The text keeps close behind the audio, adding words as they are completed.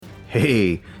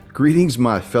Hey, greetings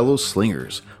my fellow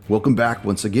slingers. Welcome back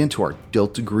once again to our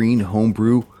Delta Green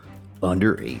Homebrew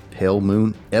Under a Pale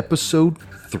Moon episode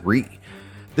 3.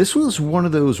 This was one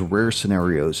of those rare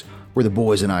scenarios where the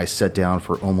boys and I sat down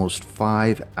for almost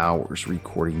 5 hours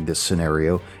recording this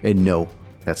scenario, and no,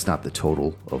 that's not the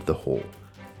total of the whole.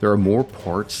 There are more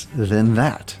parts than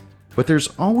that. But there's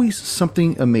always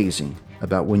something amazing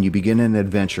about when you begin an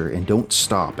adventure and don't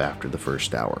stop after the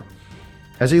first hour.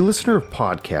 As a listener of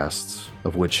podcasts,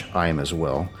 of which I am as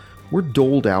well, we're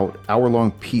doled out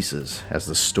hour-long pieces as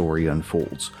the story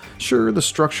unfolds. Sure, the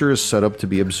structure is set up to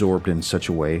be absorbed in such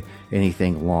a way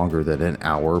anything longer than an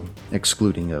hour,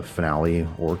 excluding a finale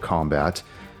or combat,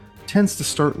 tends to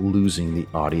start losing the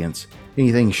audience.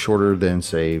 Anything shorter than,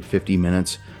 say, 50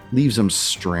 minutes leaves them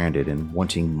stranded and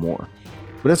wanting more.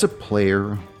 But as a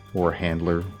player or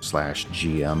handler /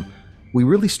 GM, we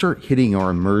really start hitting our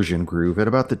immersion groove at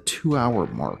about the 2-hour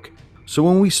mark. So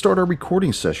when we start our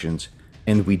recording sessions,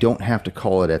 and we don't have to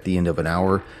call it at the end of an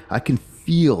hour, I can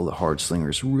feel the hard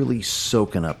slingers really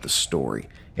soaking up the story.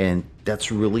 And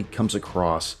that's really comes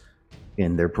across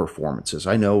in their performances.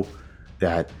 I know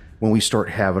that when we start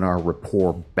having our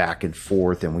rapport back and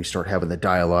forth and we start having the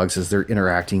dialogues as they're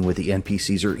interacting with the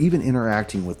NPCs or even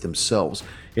interacting with themselves,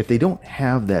 if they don't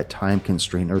have that time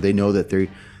constraint or they know that they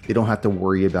don't have to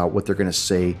worry about what they're going to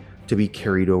say to be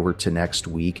carried over to next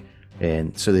week,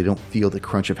 and so they don't feel the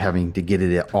crunch of having to get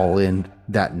it all in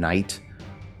that night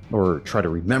or try to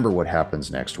remember what happens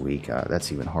next week,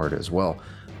 that's even hard as well.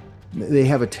 They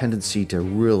have a tendency to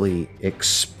really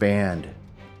expand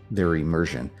their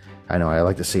immersion. I know I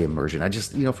like to say immersion. I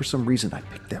just, for some reason I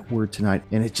picked that word tonight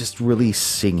and it's just really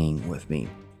singing with me.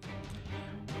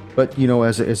 But,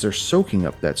 as they're soaking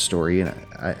up that story, and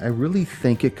I really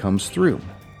think it comes through.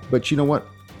 But you know what?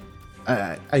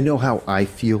 I know how I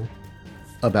feel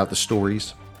about the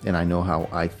stories, and I know how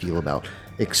I feel about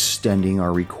extending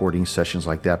our recording sessions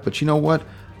like that. But you know what?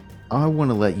 I want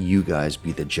to let you guys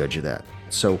be the judge of that.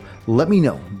 So let me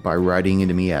know by writing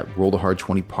into me at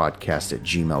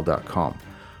rollthehard20podcast@gmail.com.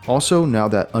 Also, now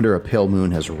that Under a Pale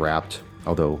Moon has wrapped,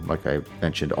 although, like I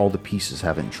mentioned, all the pieces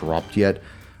haven't dropped yet,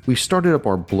 we've started up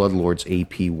our Bloodlords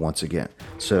AP once again.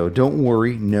 So don't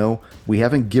worry, no, we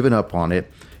haven't given up on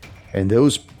it, and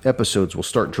those episodes will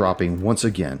start dropping once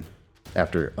again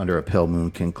after Under a Pale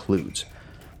Moon concludes.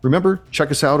 Remember,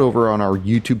 check us out over on our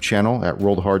YouTube channel at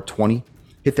RollTheHard20.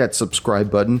 Hit that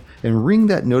subscribe button and ring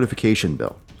that notification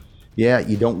bell. Yeah,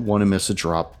 you don't want to miss a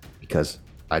drop because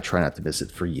I try not to miss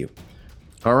it for you.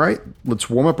 All right, let's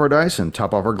warm up our dice and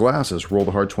top off our glass as Roll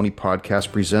the Hard 20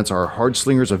 podcast presents our hard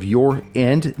slingers of yore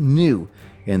and new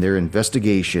in their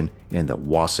investigation in the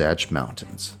Wasatch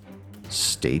Mountains.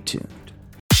 Stay tuned.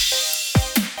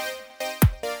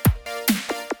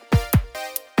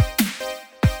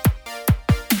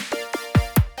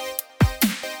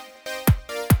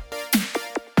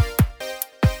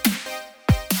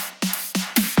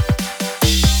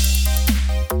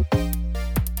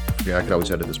 Yeah, I could always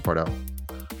edit this part out.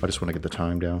 I just want to get the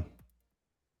time down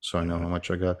so I know how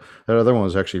much I got. That other one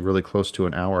was actually really close to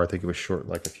an hour. I think it was short,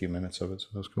 like a few minutes of it, so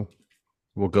that was cool.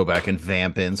 We'll go back and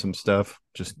vamp in some stuff.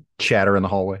 Just chatter in the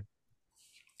hallway.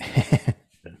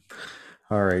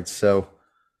 All right, so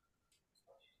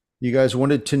you guys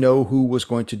wanted to know who was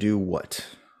going to do what.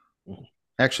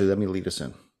 Actually, let me lead us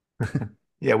in.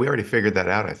 Yeah, we already figured that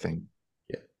out, I think.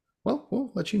 Well,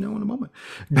 we'll let you know in a moment.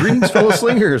 Greetings, fellow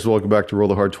slingers. Welcome back to Roll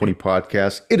the Hard 20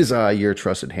 podcast. It is I, your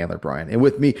trusted handler, Brian. And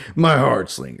with me, my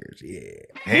hard slingers. Yeah.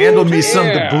 Handle me some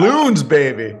doubloons,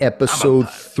 baby. Episode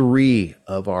 3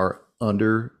 of our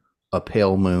Under a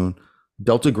Pale Moon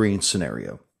Delta Green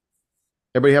scenario.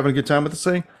 Everybody having a good time with this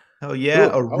thing? Oh, yeah.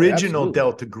 Cool. Original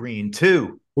Delta Green,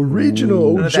 too.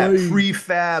 Original. None of that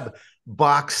prefab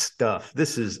box stuff.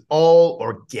 This is all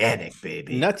organic,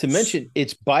 baby. Not to mention,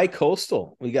 it's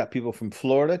bi-coastal. We got people from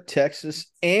Florida, Texas,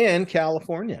 and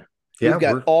California. Yeah, We've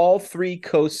got all 3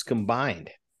 coasts combined.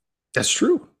 That's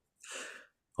true.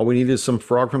 All we need is some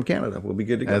frog from Canada. We'll be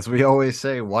good to go. As we always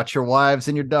say, watch your wives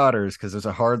and your daughters because there's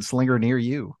a hard slinger near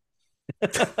you.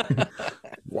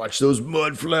 Watch those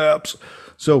mud flaps.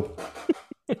 So,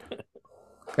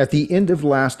 at the end of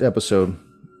last episode,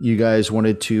 you guys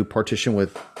wanted to partition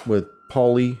with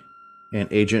Paulie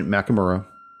and Agent Nakamura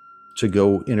to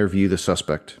go interview the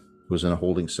suspect who was in a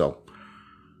holding cell.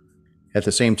 At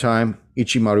the same time,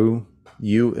 Ichimaru,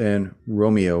 you and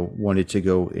Romeo wanted to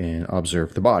go and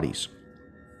observe the bodies.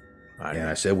 And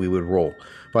I said we would roll.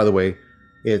 By the way,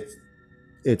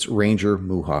 it's Ranger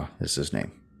Muha is his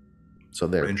name. So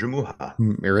there. Ranger Muha.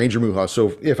 Ranger Muha.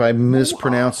 So if I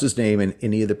mispronounce his name in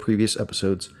any of the previous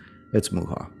episodes, it's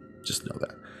Muha. Just know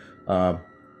that.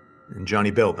 And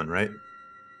Johnny Belvin, right?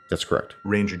 That's correct.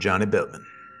 Ranger Johnny Belvin.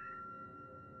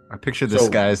 I picture this So-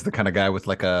 guy as the kind of guy with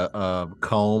like a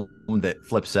comb that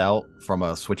flips out from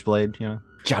a switchblade, you know?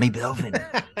 Johnny Belvin.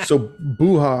 So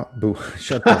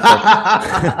shut the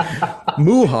fuck.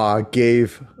 Muha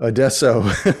gave Odesso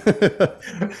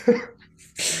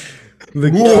gave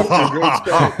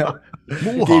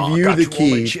you the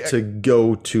key to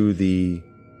go to the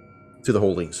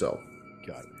holding cell.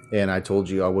 Got And I told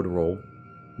you I would roll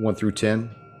 1 through 10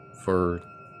 for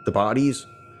the bodies,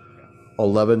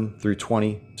 11 through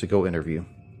 20 to go interview.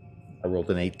 I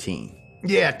rolled an 18.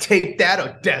 Yeah, take that,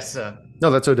 Odessa. No,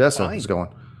 that's Odessa. Fine. Who's going?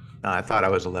 I thought I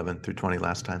was 11 through 20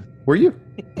 last time. Were you?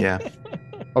 Yeah,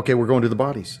 Okay, we're going to the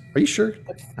bodies. Are you sure?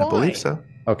 I believe so.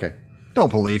 Okay.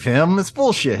 Don't believe him. It's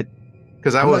bullshit.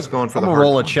 Because I was going for I'm the gonna hard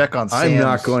roll a one. check on Sam's. I'm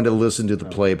not going to listen to the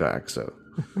playback, so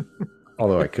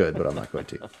although I could, but I'm not going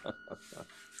to.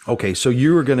 Okay, so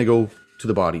you were going to go to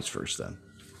the bodies first then.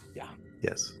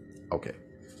 Yes. Okay.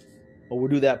 Well, we'll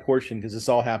do that portion because it's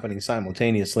all happening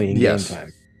simultaneously in Yes. game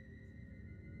time.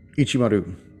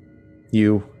 Ichimaru,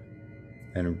 you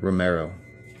and Romeo.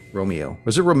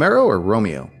 Was it Romero or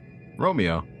Romeo?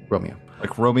 Romeo. Romeo.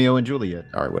 Like Romeo and Juliet.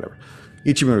 All right, whatever.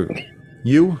 Ichimaru,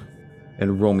 you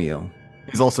and Romeo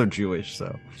He's also Jewish,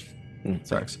 so.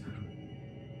 Sorry.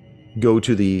 Go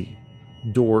to the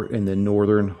door in the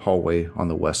northern hallway on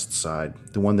the west side,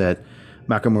 the one that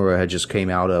Makamura had just came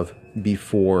out of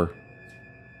before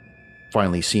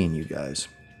finally seeing you guys.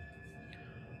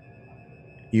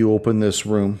 You open this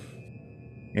room,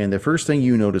 and the first thing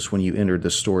you notice when you entered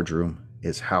the storage room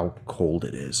is how cold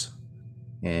it is.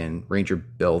 And Ranger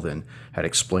Belvin had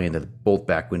explained that both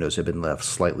back windows had been left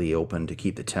slightly open to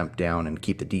keep the temp down and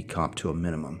keep the decomp to a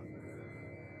minimum.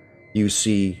 You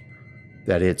see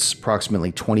that it's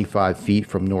approximately 25 feet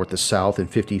from north to south and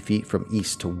 50 feet from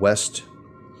east to west.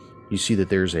 You see that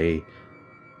there's a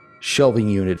shelving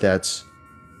unit that's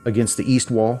against the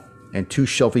east wall and 2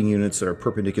 shelving units that are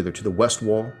perpendicular to the west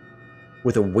wall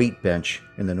with a weight bench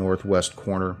in the northwest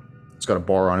corner. It's got a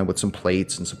bar on it with some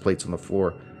plates and some plates on the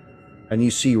floor. And you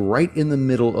see right in the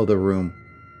middle of the room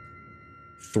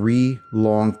 3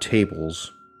 long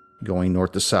tables going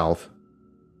north to south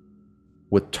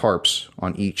with tarps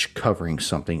on each covering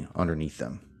something underneath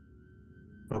them.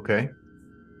 Okay.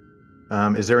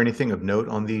 Is there anything of note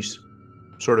on these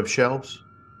sort of shelves?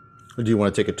 Or do you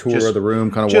want to take a tour Just- of the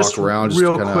room, kind of just walk around, just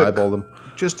real kind of quick. eyeball them?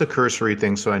 Just a cursory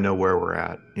thing so I know where we're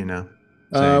at, you know?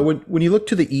 When you look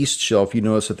to the east shelf, you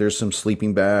notice that there's some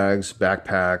sleeping bags,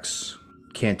 backpacks,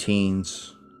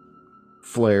 canteens,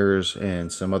 flares,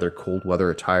 and some other cold weather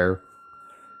attire.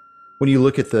 When you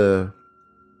look at the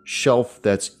shelf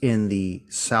that's in the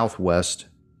southwest,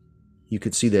 you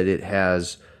could see that it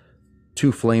has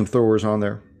 2 flamethrowers on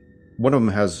there. One of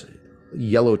them has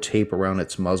yellow tape around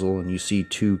its muzzle, and you see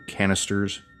 2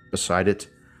 canisters beside it,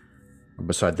 or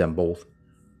beside them both.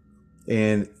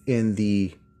 And in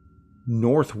the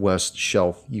northwest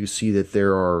shelf, you see that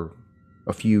there are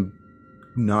a few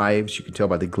knives. You can tell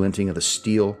by the glinting of the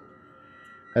steel,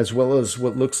 as well as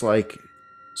what looks like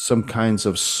some kinds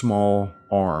of small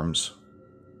arms.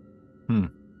 I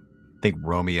think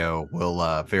Romeo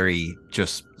will very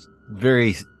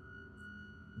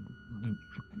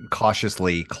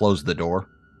cautiously close the door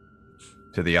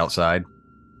to the outside.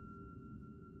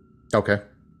 Okay.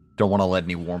 Don't want to let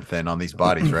any warmth in on these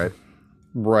bodies, right?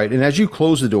 Right. And as you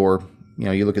close the door,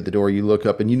 you look at the door, you look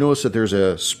up, and you notice that there's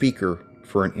a speaker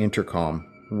for an intercom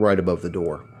right above the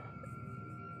door.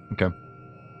 Okay.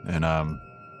 And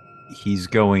he's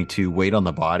going to wait on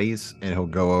the bodies, and he'll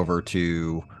go over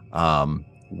to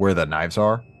where the knives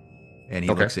are, and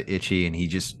he Okay. looks at Itchy, and he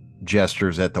just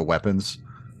gestures at the weapons,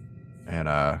 and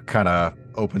kind of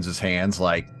opens his hands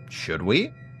like, should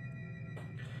we?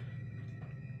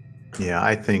 Yeah,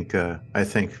 I think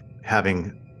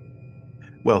having,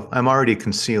 well, I'm already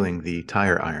concealing the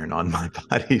tire iron on my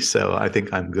body, so I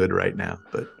think I'm good right now.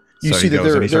 But You So see he that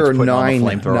goes and he there starts are putting on the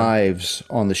 9 flamethrower. knives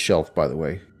on the shelf, by the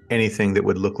way. anything that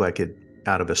would look like it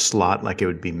out of a slot, like it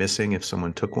would be missing if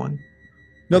someone took one.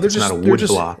 No, Like they're it's just not a they're wood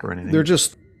just, block or anything. They're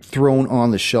just thrown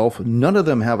on the shelf. None of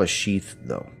them have a sheath,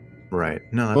 though. Right.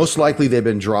 No, that's Most likely, they've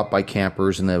been dropped by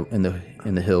campers in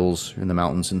the hills, in the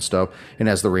mountains and stuff. And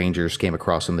as the rangers came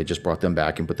across them, they just brought them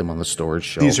back and put them on the storage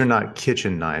shelf. these are not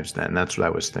kitchen knives. Then that's what I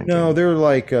was thinking. No, they're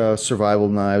like survival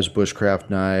knives, bushcraft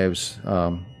knives,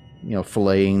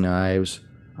 filleting knives.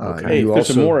 Okay. Hey, if you there's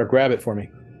some also- more, grab it for me.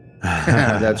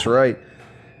 That's right.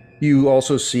 You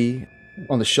also see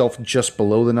on the shelf just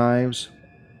below the knives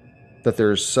that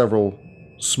there's several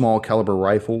small caliber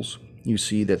rifles. You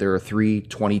see that there are 3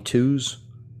 22s.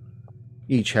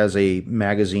 Each has a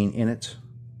magazine in it.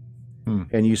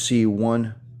 and you see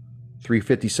one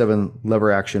 357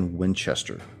 lever action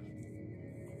Winchester.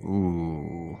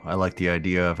 Ooh, I like the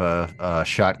idea of a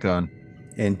shotgun.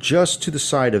 And just to the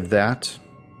side of that,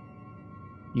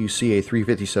 you see a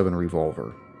 357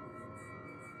 revolver.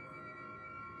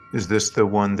 Is this the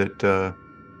one that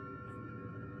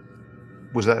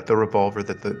was that the revolver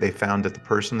that they found at the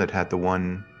person that had the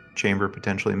one chamber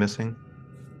potentially missing?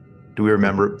 Do we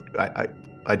remember?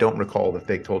 I don't recall if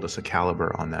they told us a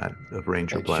caliber on that of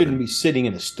range It 11. shouldn't be sitting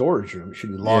in a storage room. It should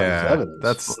be logged as evidence.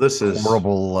 That's Well, this is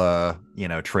horrible,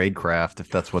 tradecraft if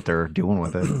that's what they're doing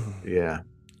with it. Yeah.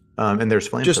 And there's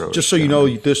flamethrowers. Just so you know,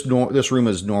 this room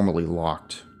is normally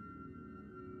locked.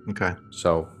 Okay.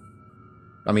 So,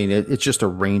 I mean, it's just a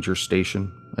ranger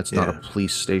station. It's not a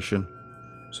police station.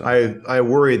 So I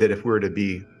worry that if we were to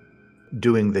be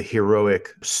doing the heroic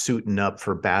suiting up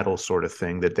for battle sort of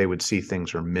thing, that they would see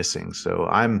things are missing. So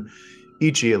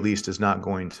Ichi at least is not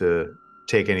going to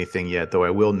take anything yet, though I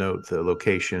will note the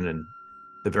location and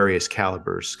the various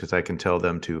calibers because I can tell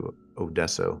them to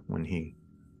Odesso when he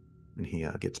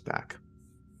gets back.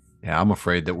 Yeah, I'm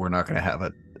afraid that we're not going to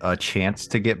have a chance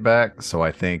to get back. So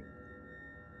I think,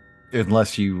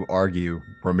 unless you argue,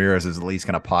 Ramirez is at least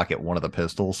going to pocket one of the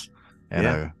pistols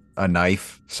and a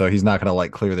knife. So he's not going to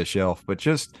clear the shelf, but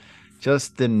just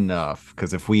enough.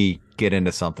 Because if we get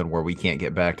into something where we can't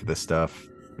get back to this stuff,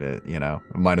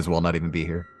 might as well not even be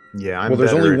be Yeah, I'm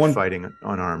there's better only at one fighting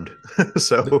unarmed,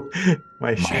 so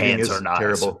my shooting hands is are not.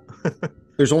 terrible.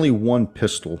 there's only one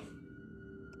pistol.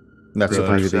 And that's a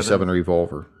 357? 357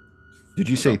 revolver. Did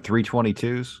you say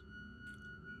 322s?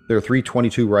 There are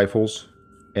 322 rifles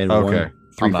and Okay. one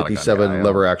I'm not a gun 357 guy.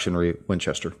 lever action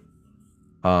Winchester.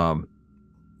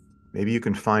 Maybe you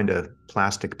can find a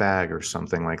plastic bag or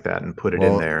something like that and put it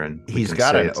in there. And we he's can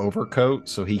got say an it's- overcoat,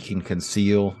 so he can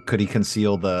conceal. Could he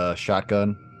conceal the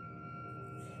shotgun?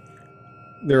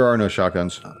 There are no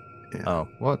shotguns. Yeah. Oh,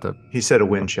 what the? He said a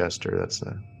Winchester. That's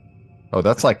a. Oh,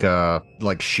 that's like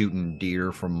shooting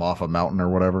deer from off a mountain or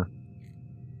whatever.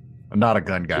 I'm not a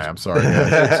gun guy. I'm sorry.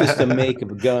 It's just a make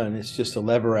of a gun. It's just a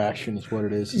lever action is what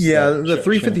it is. It's Yeah, that the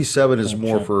 357 is champ-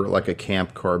 more champ. for like a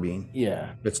camp carbine. Yeah.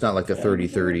 It's not like the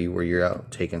 30-30 where you're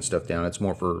out taking stuff down. It's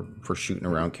more for shooting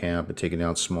around camp and taking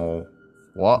down small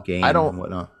Well, game I and don't.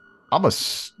 whatnot. I'll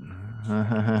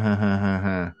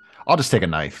just take a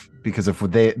knife because if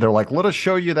they're like, let us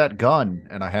show you that gun,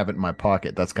 and I have it in my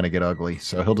pocket, that's gonna get ugly.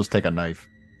 So he'll just take a knife.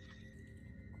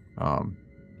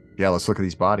 Yeah, let's look at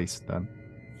these bodies then.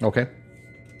 Okay.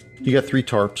 You got 3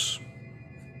 tarps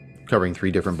covering 3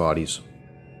 different bodies.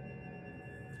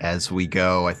 As we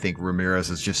go, I think Ramirez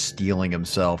is just stealing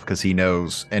himself because he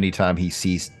knows anytime he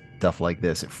sees stuff like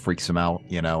this, it freaks him out,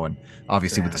 and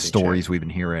obviously with the Sanity stories we've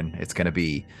been hearing, it's going to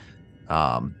be,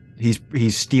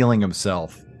 he's stealing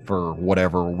himself for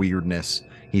whatever weirdness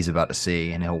he's about to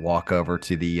see, and he'll walk over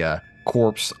to the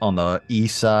corpse on the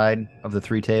east side of the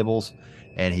 3 tables,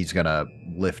 and he's going to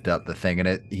lift up the thing in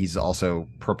it. He's also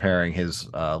preparing his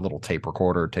little tape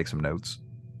recorder to take some notes.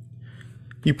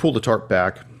 You pull the tarp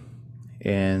back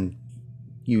and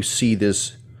you see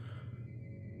this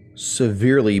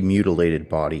severely mutilated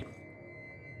body.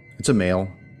 It's a male,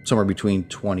 somewhere between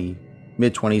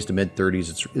mid-20s to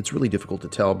mid-30s. It's really difficult to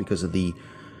tell because of the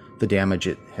damage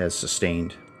it has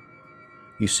sustained.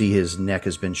 You see his neck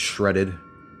has been shredded,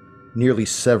 nearly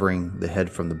severing the head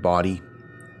from the body.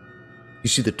 You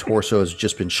see the torso has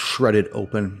just been shredded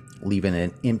open, leaving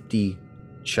an empty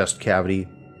chest cavity.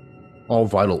 All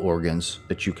vital organs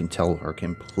that you can tell are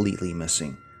completely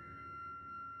missing.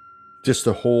 Just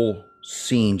the whole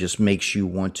scene just makes you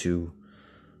want to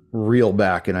reel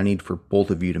back, and I need for both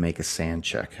of you to make a sand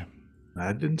check.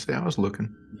 I didn't say I was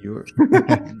looking. You were,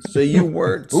 so you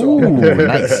weren't. So Ooh,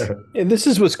 nice. And this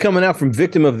is what's coming out from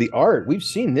Victim of the Art. We've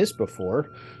seen this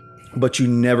before. But you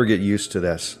never get used to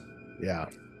this. Yeah.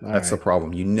 That's the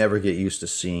problem. You never get used to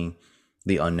seeing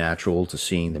the unnatural, to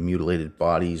seeing the mutilated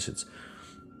bodies. It's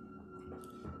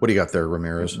what do you got there,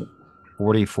 Ramirez?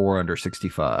 44 under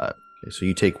 65. Okay, so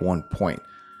you take 1 point.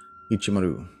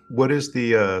 Ichimaru. What is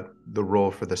the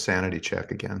roll for the sanity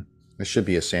check again? This should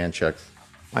be a sand check.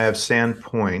 I have sand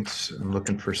points. I'm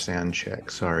looking for sand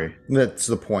check. Sorry. That's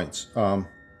the points. Hang on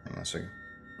a second.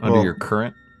 Under Well- your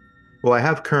current? Well, I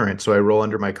have current, so I roll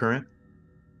under my current.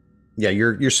 Yeah,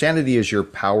 your sanity is your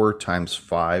power times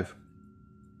 5.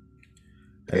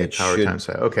 Okay, It power should- times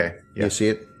that. Okay. You see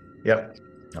it? Yep.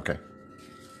 Okay.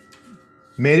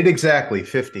 Made it exactly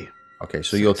 50. Okay,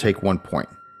 so you'll take 1 point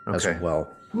as Okay.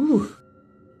 well.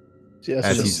 See, as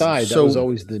As an he's- aside, so- that was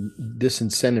always the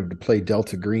disincentive to play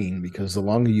Delta Green because the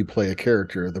longer you play a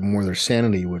character, the more their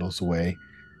sanity whittles away.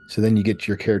 So then you get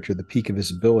your character at the peak of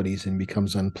his abilities and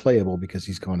becomes unplayable because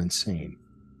he's gone insane.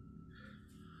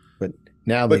 But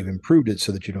now they've improved it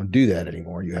so that you don't do that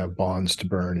anymore. You have bonds to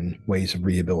burn and ways of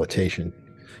rehabilitation.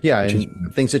 Yeah,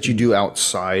 and things that you do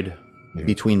outside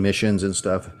between missions and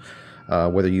stuff,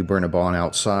 whether you burn a bond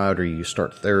outside or you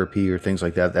start therapy or things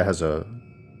like that, that has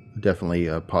definitely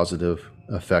a positive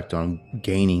effect on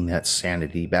gaining that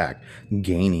sanity back,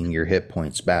 gaining your hit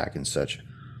points back and such.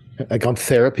 Like on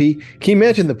therapy, can you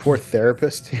imagine the poor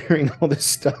therapist hearing all this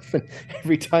stuff, and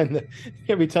every time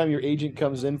your agent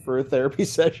comes in for a therapy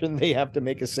session, they have to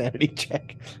make a sanity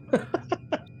check.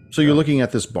 So you're looking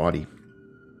at this body,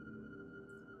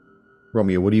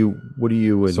 Romeo. What do you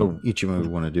and Ichima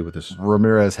want to do with this?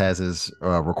 Ramirez has his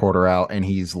recorder out, and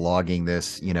he's logging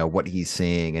this, what he's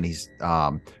seeing, and he's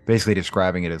basically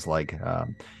describing it as like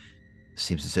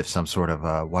seems as if some sort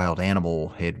of wild animal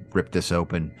had ripped this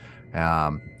open.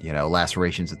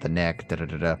 Lacerations at the neck,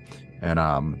 and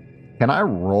can I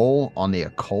roll on the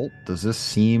occult? Does this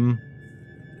seem?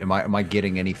 Am I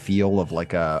getting any feel of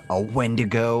like a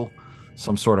Wendigo,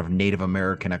 some sort of Native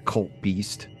American occult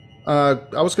beast? I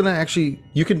was gonna actually.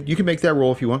 You can make that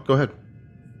roll if you want. Go ahead.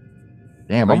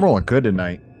 Damn, I'm rolling good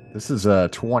tonight. This is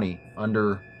 20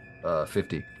 under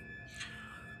 50.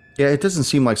 Yeah, it doesn't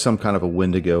seem like some kind of a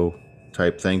Wendigo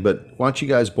type thing, but why don't you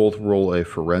guys both roll a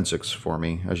forensics for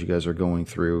me as you guys are going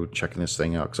through checking this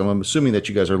thing out? Because I'm assuming that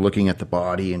you guys are looking at the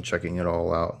body and checking it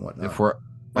all out and whatnot.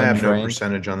 I have no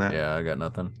percentage on that. Yeah, I got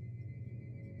nothing.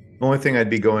 The only thing I'd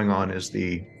be going on is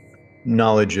the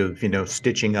knowledge of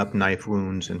stitching up knife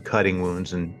wounds and cutting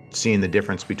wounds and seeing the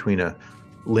difference between a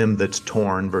limb that's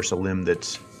torn versus a limb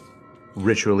that's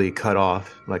ritually cut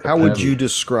off. Like how would you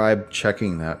describe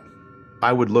checking that?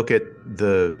 I would look at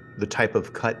the type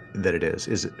of cut that it is.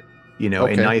 Is it, a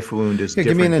knife wound is different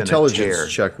give me an than intelligence a tear.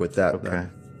 check with that. Okay.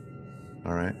 Then.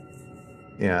 All right.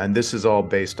 Yeah, and this is all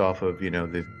based off of,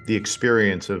 the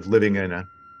experience of living in an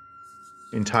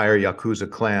entire Yakuza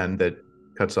clan that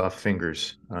cuts off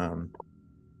fingers.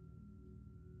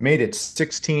 Made it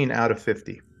 16 out of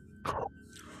 50.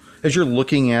 As you're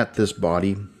looking at this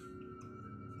body,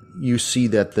 you see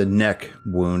that the neck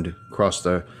wound across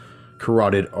the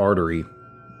carotid artery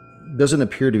doesn't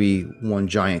appear to be one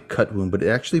giant cut wound, but it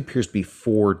actually appears to be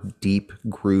 4 deep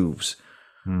grooves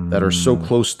that are so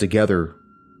close together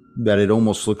that it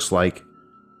almost looks like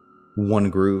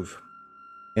one groove.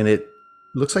 And it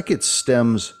looks like it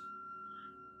stems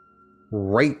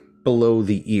right below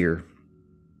the ear.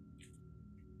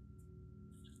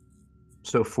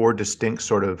 So 4 distinct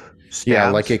sort of stabs?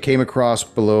 Yeah, like it came across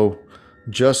below,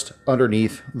 just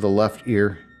underneath the left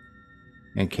ear,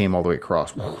 and came all the way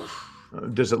across.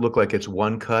 Does it look like it's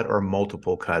one cut or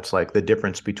multiple cuts? Like the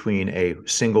difference between a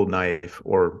single knife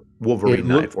or Wolverine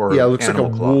knife or it looks like a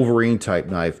claw. Wolverine type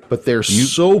knife, but they're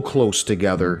so close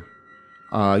together.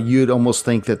 You'd almost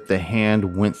think that the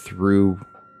hand went through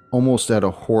almost at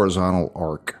a horizontal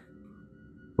arc,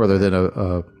 rather than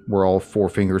a where all 4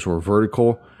 fingers were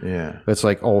vertical. Yeah, it's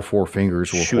like all 4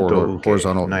 fingers were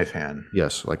horizontal. Knife hand.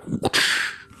 Yes, like.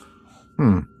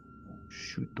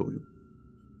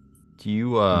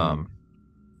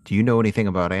 Do you know anything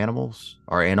about animals?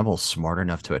 Are animals smart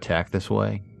enough to attack this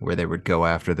way, where they would go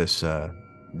after this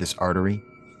artery?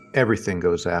 Everything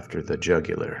goes after the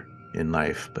jugular in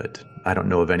life, but I don't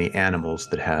know of any animals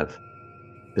that have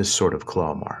this sort of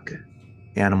claw mark.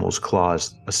 Animals'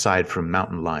 claws, aside from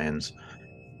mountain lions,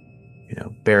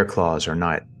 bear claws are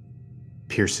not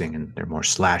piercing and they're more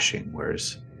slashing,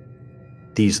 whereas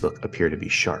these appear to be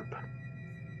sharp.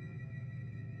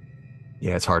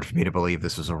 Yeah, it's hard for me to believe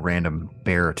this was a random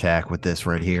bear attack with this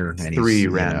right here. And 3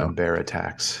 random bear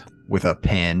attacks. With a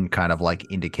pen kind of like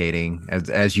indicating,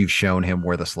 as you've shown him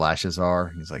where the slashes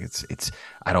are. He's like, it's.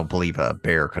 I don't believe a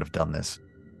bear could have done this.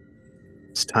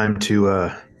 It's time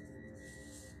to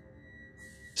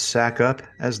sack up,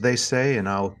 as they say, and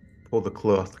I'll pull the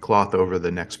cloth over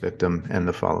the next victim and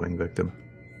the following victim.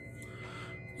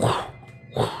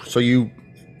 So you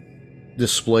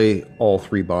display all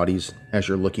 3 bodies as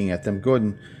you're looking at them. Go ahead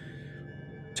and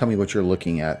tell me what you're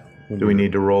looking at. Do we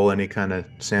need to roll any kind of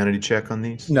sanity check on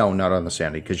these? No, not on the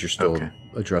sanity, because you're still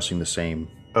addressing the same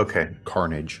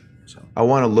carnage. So I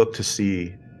want to look to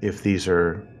see if these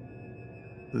are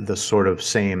the sort of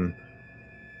same,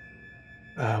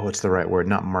 what's the right word?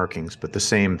 Not markings, but the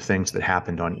same things that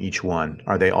happened on each one.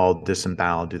 Are they all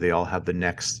disemboweled? Do they all have the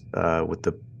necks with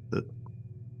the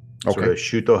sort of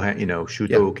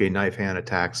shuto knife hand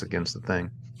attacks against the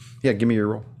thing? Yeah, give me your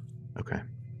roll. Okay.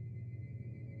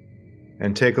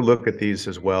 And take a look at these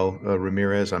as well,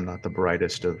 Ramirez. I'm not the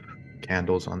brightest of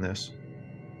candles on this.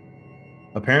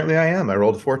 Apparently I am. I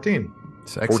rolled a 14.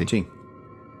 Sexy. 14.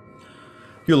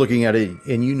 You're looking at it,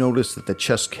 and you notice that the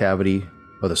chest cavity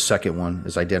of the second one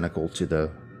is identical to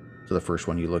the first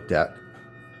one you looked at.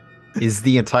 Is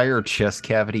the entire chest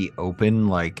cavity open,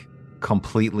 like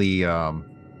completely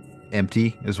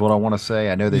empty? Is what I want to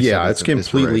say. I know they said it's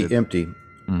completely empty.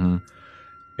 Mm-hmm.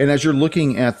 And as you're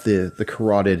looking at the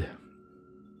carotid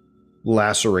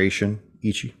laceration,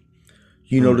 Ichi,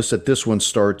 you notice that this one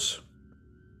starts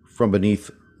from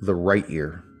beneath the right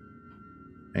ear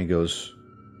and goes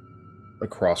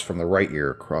across from the right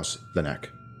ear across the neck.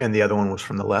 And the other one was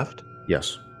from the left?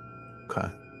 Yes. Okay.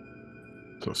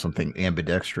 So something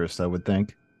ambidextrous, I would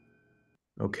think.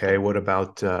 Okay, what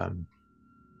about...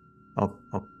 I'll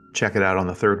check it out on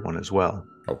the third one as well.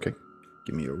 Okay.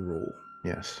 Give me a roll.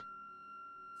 Yes.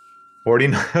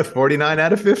 49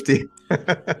 out of 50.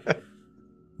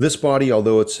 This body,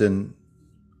 although it's in,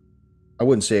 I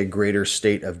wouldn't say a greater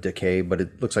state of decay, but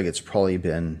it looks like it's probably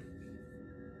been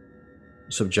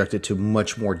subjected to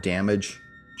much more damage.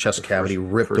 Chest cavity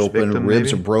ripped open, victim,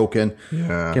 ribs maybe? are broken,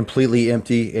 Completely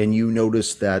empty. And you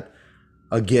notice that,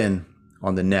 again,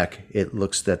 on the neck, it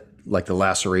looks that like the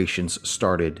lacerations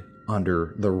started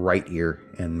under the right ear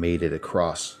and made it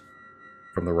across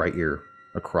from the right ear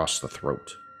across the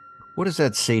throat. What does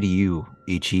that say to you,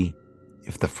 Ichi?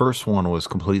 If the first one was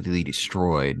completely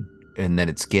destroyed and then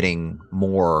it's getting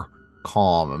more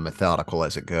calm and methodical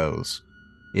as it goes,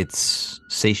 it's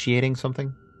satiating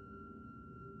something?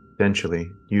 Potentially.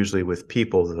 Usually with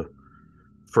people, the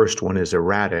first one is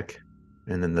erratic,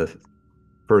 and then the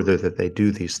further that they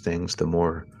do these things, the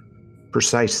more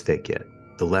precise they get,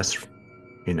 the less,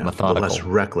 the Methodical. less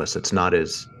reckless. It's not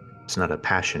a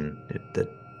passion that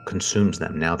consumes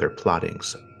them. Now they're plotting.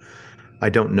 So I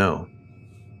don't know.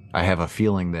 I have a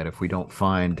feeling that if we don't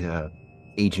find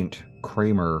Agent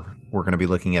Kramer, we're going to be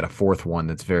looking at a fourth one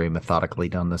that's very methodically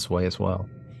done this way as well.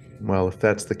 Well, if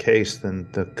that's the case, then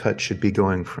the cut should be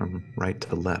going from right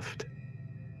to left.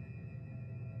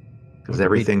 Because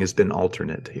everything has been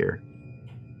alternate here.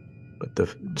 But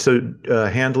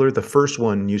Handler, the first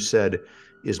one you said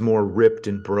is more ripped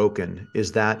and broken.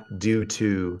 Is that due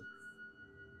to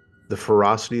the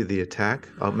ferocity of the attack?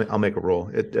 I'll make a roll.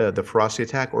 The ferocity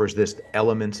attack, or is this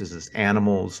elements? Is this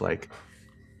animals? Like,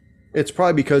 It's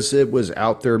probably because it was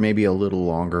out there maybe a little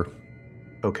longer.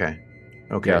 okay,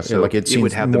 Yeah, so like it seems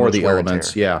would have the more most the wear and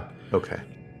elements. tear. Yeah, Okay,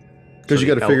 because So you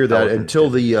got the to figure that elephant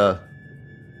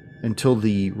until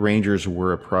the Rangers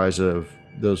were apprised of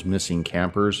those missing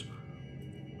campers,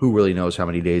 who really knows how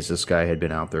many days this guy had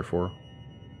been out there for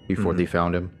before they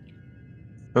found him.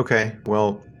 Okay,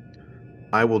 well,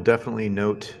 I will definitely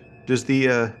note. Does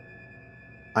the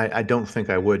I don't think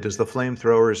I would. Does the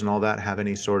flamethrowers and all that have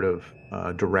any sort of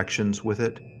directions with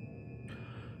it?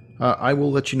 I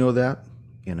will let you know that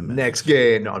in a minute. Next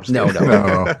game. No, I'm just No, kidding.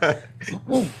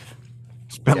 no.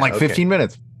 Spent Yeah, like okay. 15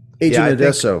 minutes. Agent Yeah, I think-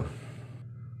 Adesso,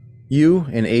 you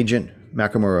and Agent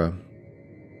Nakamura,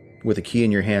 with a key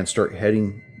in your hand, start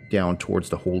heading down towards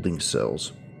the holding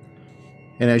cells.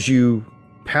 And as you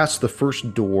pass the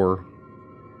first door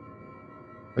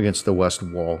against the west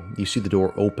wall, you see the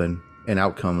door open, and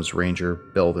out comes Ranger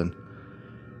Belvin.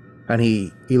 And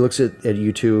he looks at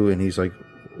you two, and he's like,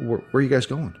 where are you guys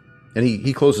going? And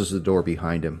he closes the door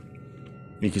behind him.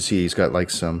 You can see he's got like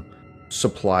some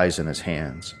supplies in his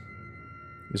hands.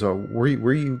 He's like, where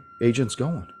are you agents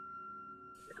going?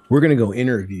 We're going to go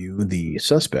interview the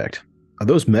suspect. Are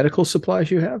those medical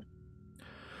supplies you have?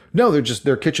 No,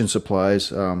 they're kitchen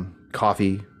supplies,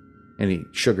 coffee, any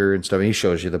sugar and stuff. And he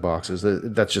shows you the boxes.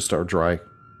 That's just our dry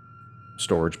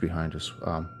storage behind us.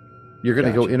 You're going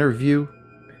to go Gotcha. interview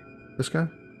this guy?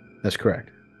 That's correct.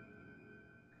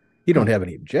 You don't have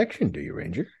any objection, do you,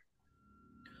 Ranger?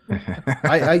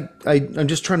 I'm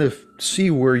just trying to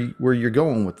see where you're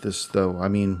going with this, though. I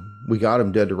mean, we got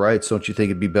him dead to rights. Don't you think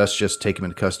it'd be best just take him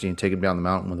into custody and take him down the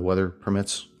mountain when the weather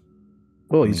permits?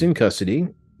 Well, he's in custody.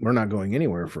 We're not going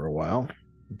anywhere for a while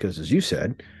because, as you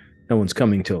said, no one's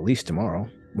coming till at least tomorrow.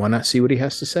 Why not see what he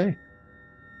has to say?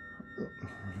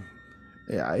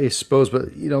 Yeah, I suppose,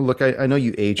 but look, I know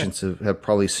you agents have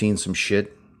probably seen some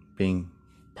shit being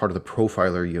part of the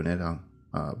profiler unit.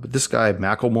 But this guy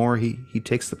Macklemore, he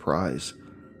takes the prize.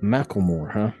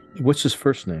 Macklemore, huh? What's his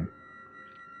first name?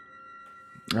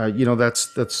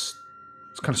 That's it's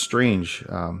kind of strange.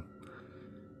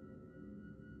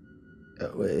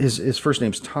 His first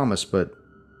name's Thomas, but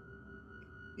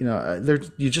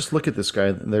you just look at this guy.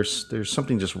 And there's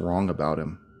something just wrong about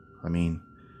him. I mean,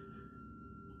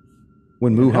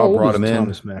 when How Muha old brought is him in,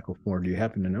 Thomas Macklemore, do you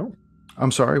happen to know?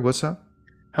 I'm sorry, what's that?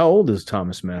 How old is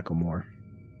Thomas Macklemore?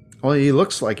 Well, he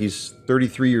looks like he's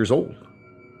 33 years old.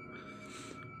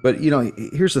 But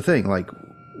here's the thing: like,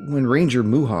 when Ranger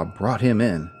Muha brought him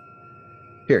in,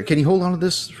 here, can you hold on to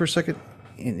this for a second?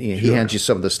 And he hands you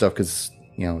some of this stuff because,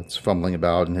 it's fumbling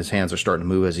about and his hands are starting to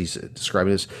move as he's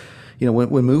describing this. When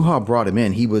Muha brought him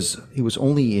in, he was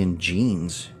only in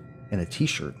jeans and a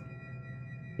t-shirt.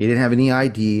 He didn't have any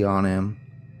ID on him.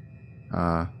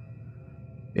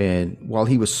 And while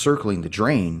he was circling the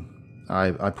drain,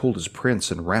 I pulled his prints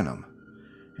and ran them.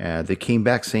 They came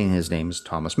back saying his name is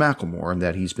Thomas McLemore and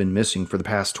that he's been missing for the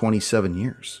past 27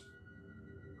 years.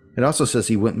 It also says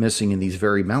he went missing in these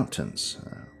very mountains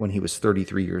when he was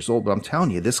 33 years old. But I'm telling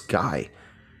you, this guy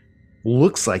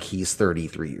looks like he's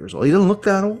 33 years old. He doesn't look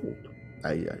that old.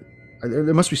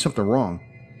 There must be something wrong.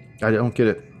 I don't get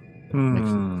it.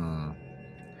 You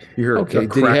hear a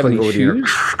crackling over the ear.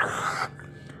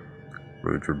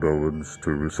 Ranger Bowens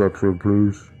to reception,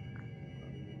 please.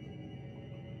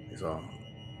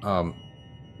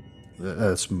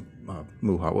 That's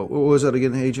Muha. What was that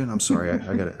again, Agent? I'm sorry. I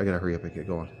gotta hurry up and get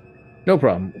going. No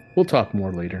problem. We'll talk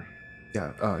more later.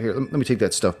 Yeah. Here, let me take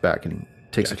that stuff back. And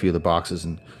he takes a few of the boxes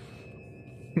and.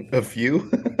 A few?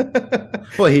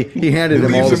 Well, he handed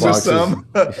him all the boxes. Some?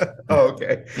 Oh,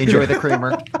 okay. Enjoy the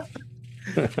creamer.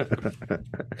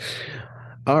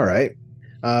 All right.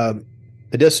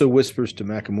 Adesso whispers to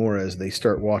Nakamura as they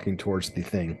start walking towards the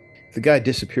thing. The guy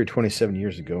disappeared 27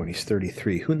 years ago and he's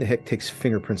 33. Who in the heck takes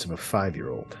fingerprints of a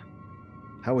 5-year-old?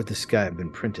 How would this guy have been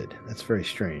printed? That's very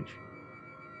strange.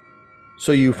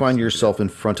 So you find yourself in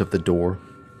front of the door.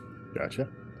 Gotcha.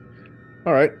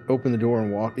 All right. Open the door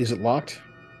and walk. Is it locked?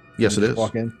 Yes, it is.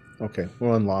 Walk in. Okay.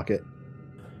 We'll unlock it.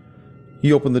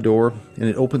 You open the door and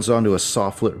it opens onto a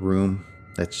soft-lit room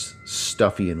that's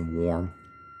stuffy and warm.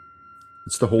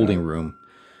 It's the holding room.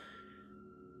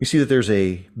 You see that there's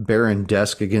a barren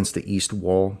desk against the east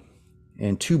wall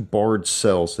and 2 barred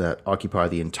cells that occupy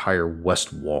the entire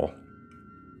west wall.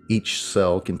 Each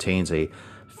cell contains a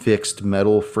fixed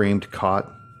metal framed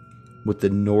cot with the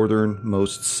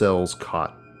northernmost cell's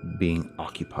cot being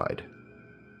occupied.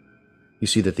 You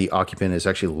see that the occupant is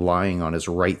actually lying on his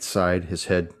right side, his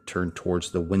head turned towards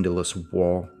the windowless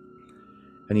wall.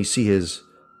 And you see his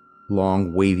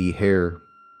long wavy hair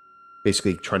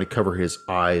basically trying to cover his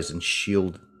eyes and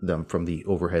shield them from the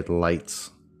overhead lights.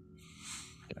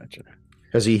 Gotcha.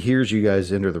 As he hears you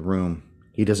guys enter the room,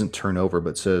 he doesn't turn over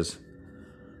but says,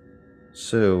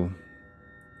 "So,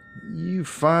 you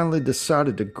finally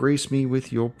decided to grace me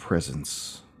with your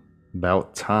presence.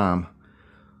 About time.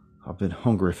 I've been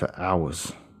hungry for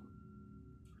hours."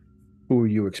 Who were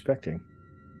you expecting?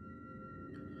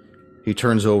 He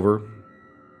turns over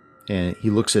and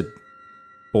he looks at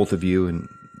both of you and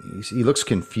he looks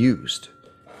confused,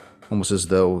 almost as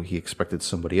though he expected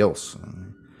somebody else.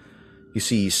 You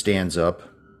see he stands up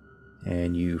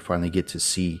and you finally get to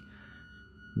see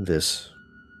this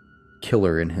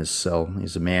killer in his cell.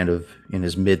 He's a man in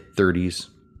his mid-30s,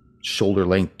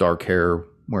 shoulder-length dark hair,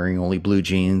 wearing only blue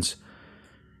jeans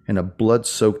and a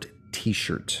blood-soaked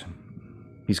t-shirt.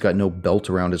 He's got no belt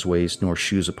around his waist nor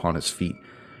shoes upon his feet.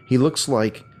 He looks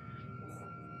like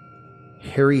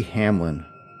Harry Hamlin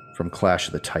from Clash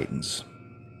of the Titans.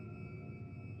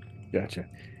 Gotcha.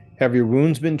 Have your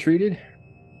wounds been treated?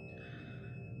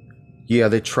 Yeah,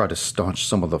 they tried to staunch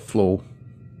some of the flow.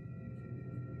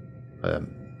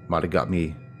 Might have got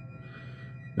me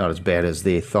not as bad as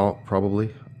they thought,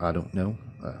 probably. I don't know.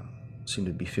 Seem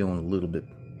to be feeling a little bit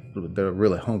better.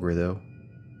 Really hungry, though.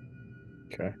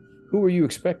 Okay. Who were you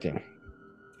expecting?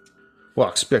 Well,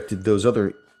 I expected those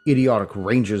other idiotic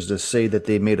rangers to say that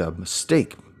they made a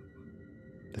mistake.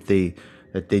 That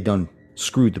they done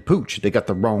screwed the pooch. They got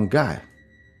the wrong guy.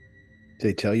 Did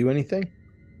they tell you anything?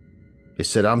 They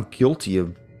said I'm guilty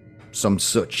of some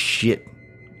such shit.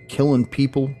 Killing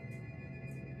people.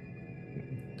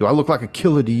 Do I look like a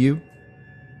killer to you?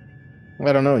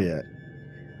 I don't know yet.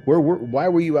 Why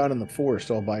were you out in the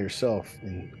forest all by yourself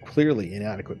in clearly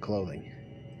inadequate clothing?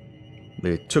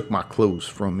 They took my clothes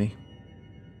from me.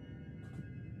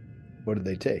 What did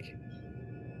they take?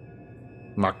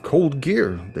 My cold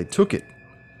gear. They took it.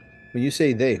 When you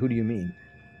say they, who do you mean?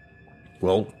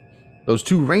 Well, those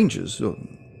 2 rangers.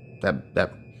 That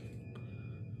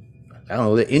I don't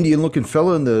know, the Indian-looking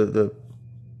fella and the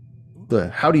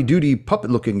howdy-doody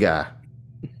puppet-looking guy.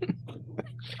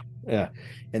 Yeah.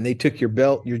 And they took your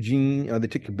belt, your they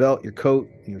took your belt, your coat,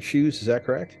 and your shoes. Is that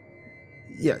correct?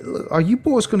 Yeah. Are you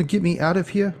boys going to get me out of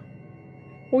here?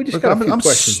 Well, we just Look, got a few I'm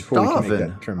questions before we can make starving.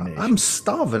 that determination. I'm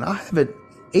starving. I haven't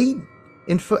ate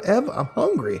in forever. I'm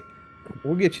hungry.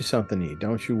 We'll get you something to eat.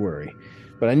 Don't you worry.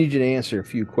 But I need you to answer a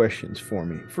few questions for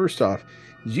me. First off,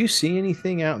 did you see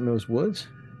anything out in those woods?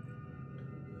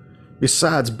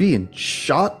 Besides being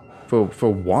shot for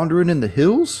wandering in the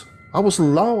hills? I was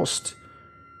lost.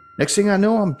 Next thing I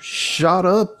know, I'm shot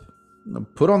up, I'm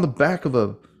put on the back of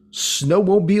a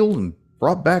snowmobile and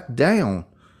brought back down.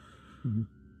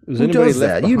 Who does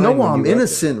that? You know I'm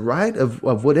innocent, right? Of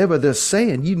whatever they're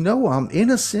saying. You know I'm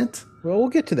innocent. Well, we'll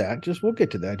get to that. We'll get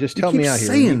to that. Just You tell keep me out here.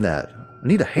 saying that. I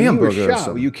need a hamburger You or were shot.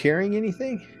 something. Were you carrying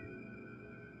anything?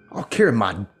 I'll carry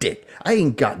my dick. I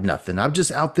ain't got nothing. I'm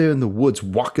just out there in the woods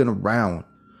walking around.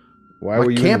 Why My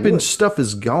were you in the camping woods? stuff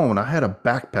is gone. I had a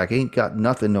backpack. Ain't got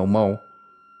nothing no more.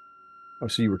 Oh,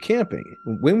 so you were camping.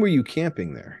 When were you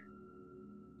camping there?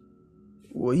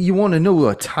 Well, you want to know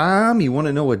a time? You want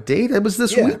to know a date? It was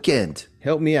this Yeah. weekend.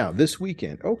 Help me out. This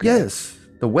weekend. Okay. Yes.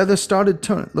 The weather started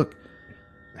turning. Look,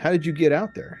 How did you get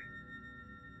out there?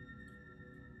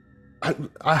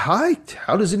 I hiked.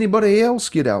 How does anybody else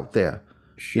get out there?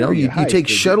 Sure, You know, you hiked, take but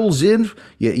shuttles in.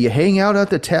 You hang out at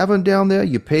the tavern down there.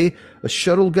 You pay a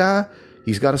shuttle guy.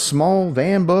 He's got a small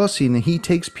van bus, and he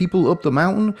takes people up the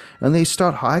mountain, and they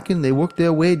start hiking. They work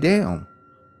their way down.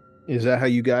 Is that how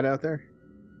you got out there?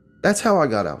 That's how I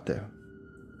got out there.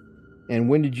 And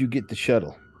when did you get the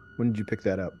shuttle? When did you pick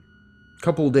that up? A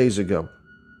couple of days ago.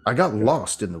 I got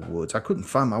lost in the woods. I couldn't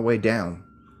find my way down.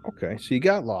 Okay, so you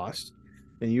got lost,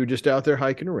 and you were just out there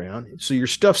hiking around. So your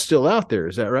stuff's still out there,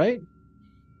 is that right?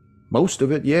 Most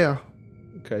of it, yeah.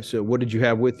 Okay, so what did you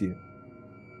have with you?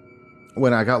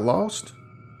 When I got lost,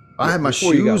 I Yeah, had my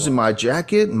before you got shoes and my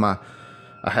jacket and I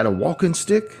had a walking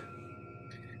stick,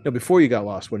 No, before you got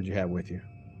lost, what did you have with you?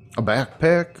 a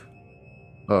backpack,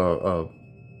 a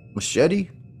machete.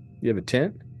 You have a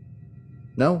tent,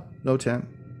 No tent.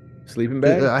 sleeping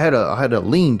bag. I had a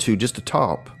lean-to, just a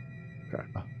top. Okay.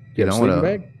 You You have a know, sleeping and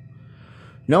bag.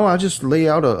 No, I just lay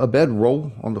out a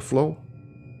bedroll on the floor.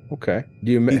 Okay.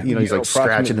 Do you? You know, he's like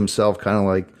scratching approximate- himself, kind of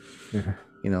like, Yeah.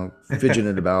 you know,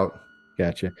 fidgeting about.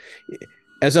 Gotcha.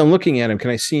 As I'm looking at him, can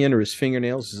I see under his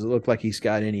fingernails? Does it look like he's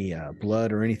got any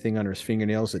blood or anything under his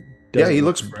fingernails? That Yeah, doesn't he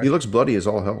look looks fresh? bloody as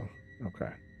all hell.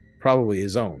 Okay. Probably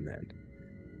his own then.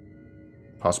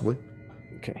 Possibly.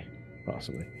 Okay,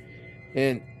 possibly.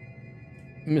 And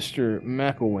Mr.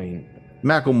 McElwain,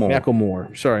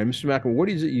 Macklemore. sorry, Mr. McElwain, what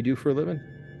is it you do for a living?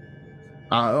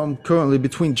 I'm currently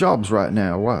between jobs right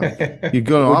now. Wow. You're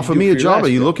going to What'd offer you do me for a your job? last Are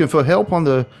you job? looking for help on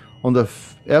the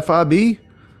FIB?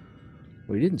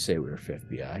 We didn't say we were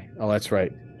FBI. Oh, that's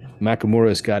right.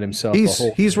 Nakamura's got himself a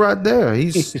whole. He's right there.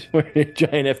 He's He's wearing a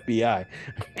giant FBI.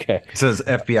 Okay. It says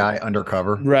FBI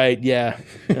undercover. Right. Yeah.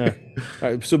 All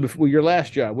right. So before your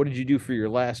last job, what did you do for your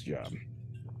last job?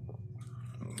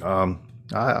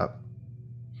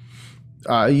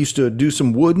 I used to do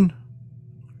some wooding,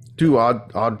 do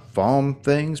odd farm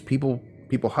things. People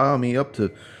hire me up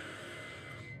to,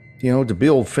 to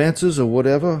build fences or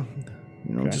whatever.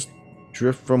 Okay. Just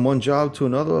drift from one job to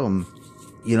another.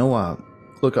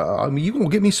 Look, I mean, you gonna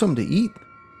get me something to eat?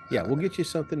 Yeah, we'll get you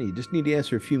something to eat. Just need to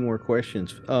answer a few more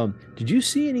questions. Did you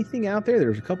see anything out there? There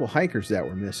was a couple hikers that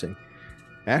were missing.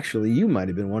 Actually, you might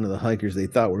have been one of the hikers they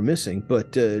thought were missing.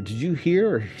 But did you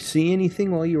hear or see anything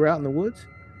while you were out in the woods?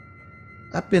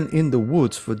 I've been in the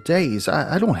woods for days.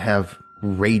 I don't have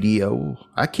radio.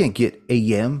 I can't get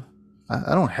AM.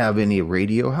 I don't have any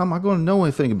radio. How am I going to know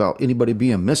anything about anybody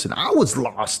being missing? I was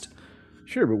lost.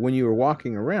 Sure, but when you were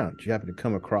walking around, did you happen to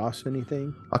come across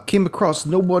anything? I came across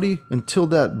nobody until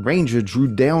that ranger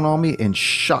drew down on me and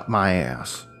shot my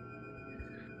ass.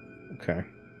 Okay.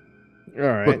 All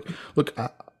right. Look,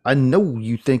 I know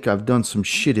you think I've done some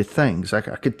shitty things. I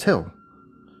could tell.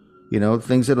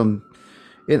 Things that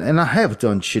and I have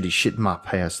done shitty shit in my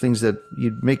past. Things that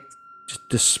you'd make just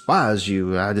despise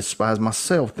you. I despise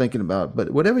myself thinking about it.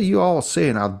 But whatever you all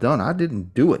saying I've done, I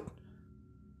didn't do it.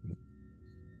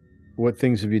 What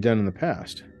things have you done in the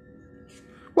past?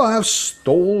 Well, I've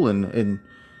stolen and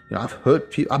I've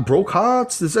hurt people. I broke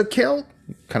hearts. Does that count?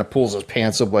 Kind of pulls his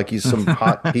pants up like he's some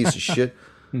hot piece of shit.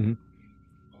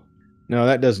 No,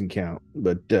 that doesn't count.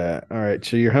 But all right,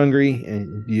 so you're hungry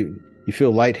and you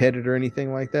feel lightheaded or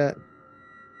anything like that?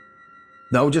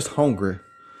 No, just hungry.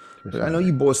 I know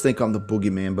you boys think I'm the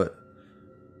boogeyman, but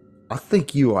I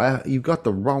think you got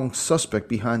the wrong suspect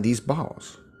behind these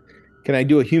bars. Can I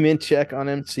do a human check on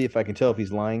him to see if I can tell if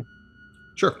he's lying?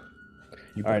 Sure.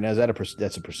 All right, now is that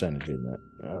that's a percentage, isn't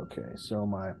it? Okay, so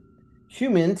my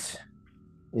humans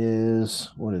is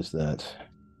what is that?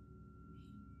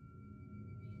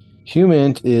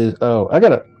 Human is I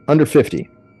got a under 50.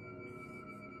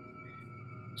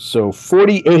 So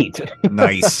 48.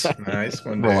 Nice. Nice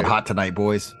one. Rolling Dave. hot tonight,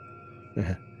 boys.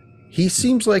 He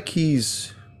seems like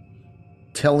he's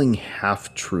telling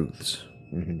half truths.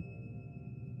 Mhm.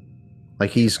 Like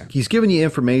he's giving you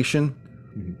information,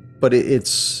 Mhm. but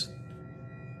it's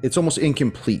almost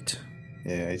incomplete.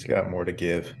 Yeah, he's got more to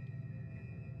give.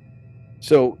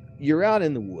 So you're out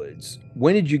in the woods.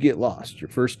 When did you get lost? Your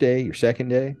first day? Your second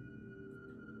day?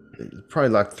 Probably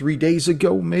like 3 days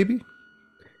ago, maybe.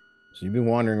 So you've been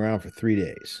wandering around for 3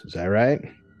 days. Is that right?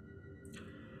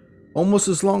 Almost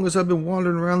as long as I've been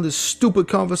wandering around this stupid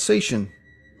conversation.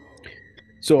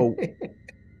 So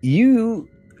you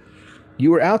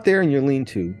were out there in your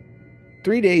lean-to.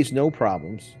 3 days, no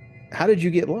problems. How did you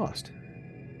get lost?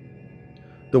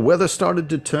 The weather started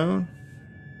to turn.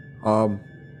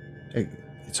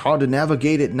 It's hard to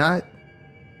navigate at night.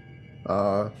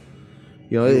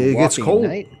 It gets cold.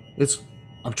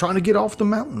 I'm trying to get off the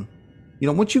mountain.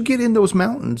 Once you get in those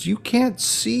mountains, you can't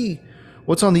see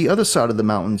what's on the other side of the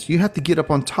mountains. You have to get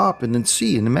up on top and then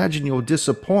see. And imagine your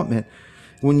disappointment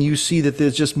when you see that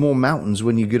there's just more mountains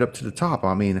when you get up to the top.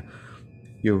 I mean,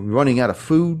 you're running out of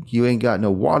food. You ain't got no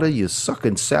water. You're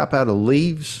sucking sap out of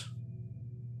leaves.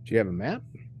 Do you have a map?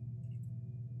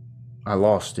 I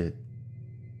lost it.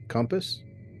 Compass?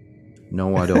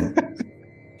 No, I don't.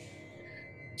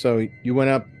 So you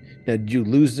went up. Now, did you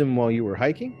lose them while you were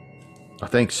hiking? I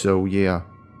think so, yeah.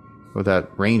 Or that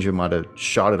ranger might have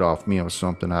shot it off me or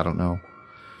something. I don't know.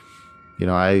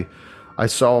 I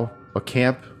saw a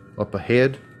camp up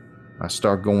ahead. I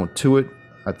started going to it.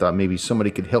 I thought maybe somebody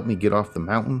could help me get off the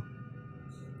mountain.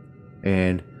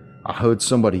 And I heard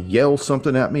somebody yell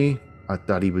something at me. I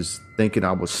thought he was thinking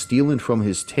I was stealing from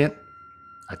his tent.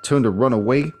 I turned to run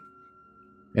away,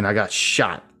 and I got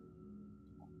shot.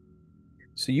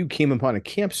 So you came upon a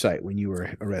campsite when you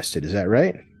were arrested, is that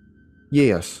right?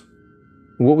 Yes.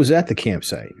 What was at the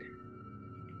campsite?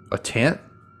 A tent?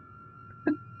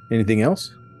 Anything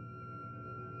else?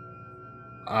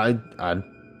 I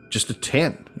just a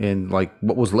tent and like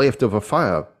what was left of a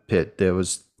fire pit. There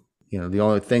was, the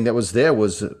only thing that was there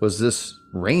was this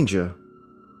ranger.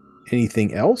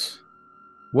 Anything else?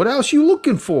 What else you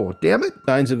looking for? Damn it!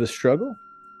 Signs of a struggle?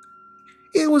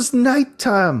 It was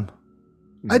nighttime.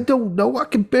 I don't know. I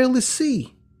can barely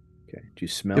see. Okay. Did you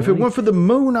smell? If it weren't for the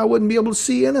moon, I wouldn't be able to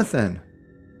see anything.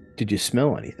 Did you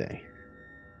smell anything?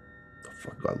 The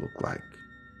fuck do I look like?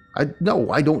 I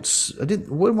didn't.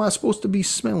 What am I supposed to be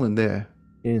smelling there?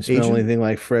 You didn't smell anything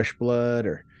like fresh blood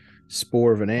or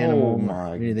spore of an animal? Oh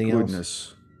my anything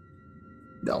goodness!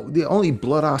 No, the only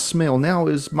blood I smell now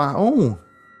is my own.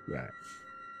 Right.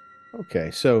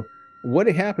 Okay, so what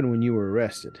had happened when you were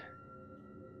arrested?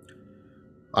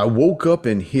 I woke up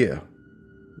in here.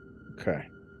 Okay.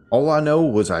 All I know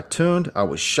was I turned, I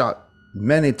was shot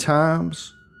many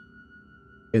times,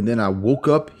 and then I woke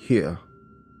up here.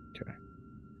 Okay.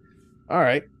 All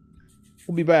right.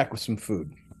 We'll be back with some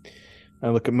food. I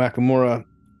look at Nakamura,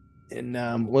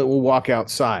 and we'll walk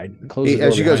outside.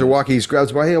 As you guys are walking, he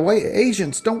grabs my hand. Wait,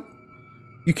 Asians,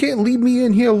 you can't leave me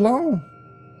in here alone.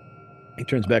 He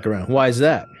turns back around. Why is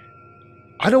that?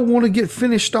 I don't want to get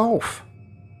finished off.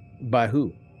 By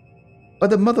who? By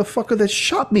the motherfucker that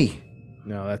shot me.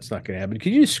 No, that's not going to happen.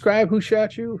 Could you describe who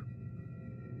shot you?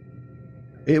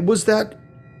 It was that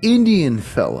Indian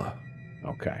fella.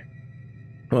 Okay.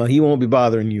 Well, he won't be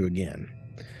bothering you again.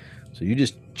 So you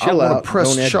just chill out. I want to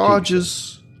press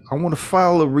charges. I want to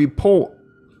file a report.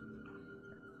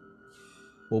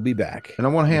 We'll be back. And I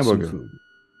want a hamburger. Food.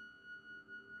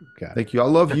 Thank you. I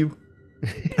love you.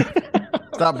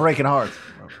 Stop breaking hearts.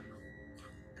 All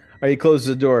right, he closes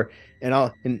the door,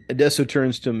 and Adesso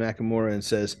turns to Nakamura and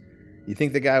says, "You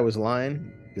think the guy was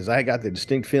lying? Because I got the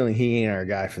distinct feeling he ain't our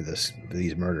guy for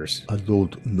these murders." I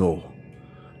don't know,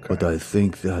 but I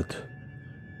think that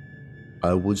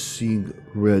I was seeing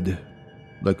red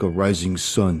like a rising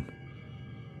sun.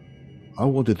 I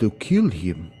wanted to kill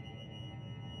him.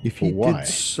 If he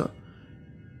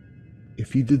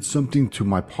did something to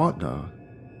my partner,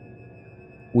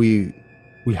 we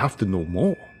have to know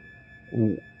more.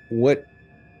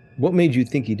 What made you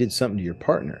think he did something to your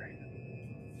partner?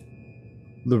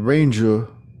 The ranger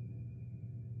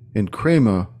and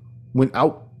Kramer went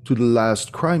out to the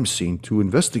last crime scene to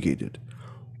investigate it.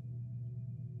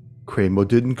 Kramer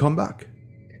didn't come back.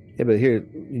 Yeah, but here,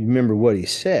 remember what he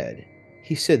said.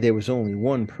 He said there was only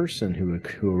one person who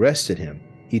arrested him.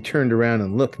 He turned around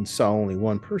and looked and saw only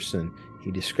one person.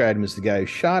 He described him as the guy who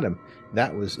shot him.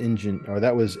 That was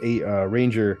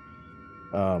Ranger.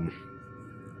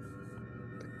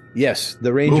 Yes,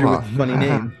 the ranger with the funny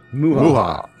name,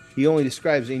 Muha. He only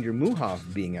describes Ranger Muha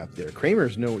being out there.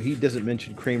 He doesn't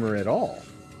mention Kramer at all.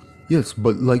 Yes,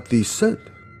 but like they said,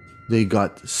 they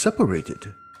got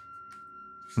separated.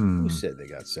 Who said they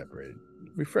got separated?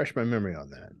 Refresh my memory on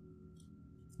that.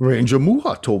 Ranger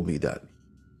Muha told me that.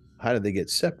 How did they get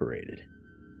separated?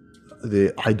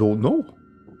 I don't know.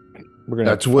 We're gonna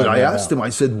That's what I asked him. I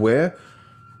said, where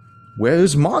where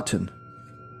is Martin?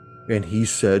 And he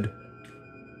said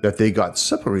that they got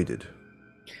separated.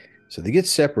 So they get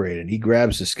separated. He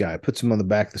grabs this guy, puts him on the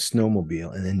back of the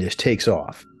snowmobile, and then just takes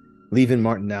off, leaving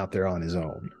Martin out there on his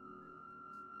own.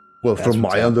 Well, That's from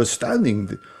what's my happening.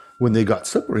 understanding, when they got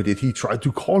separated, he tried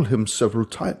to call him several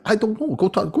times. I don't know. Go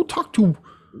talk to.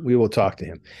 We will talk to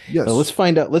him. Yes. Now, let's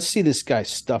find out. Let's see this guy's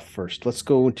stuff first. Let's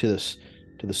go to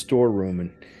the storeroom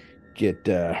and get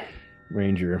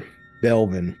Ranger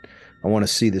Belvin. I want to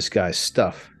see this guy's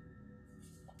stuff.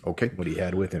 Okay. What he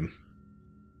had with him.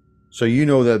 So you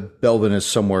know that Belvin is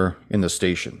somewhere in the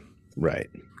station. Right.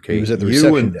 Okay. He was at the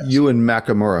reception and desk. you and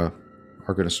Nakamura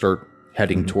are going to start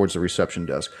heading Mm-hmm. towards the reception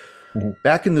desk. Mhm.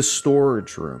 Back in the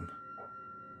storage room,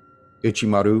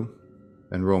 Ichimaru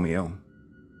and Romeo,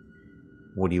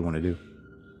 what do you want to do?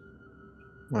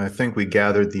 Well, I think we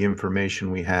gathered the information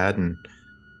we had, and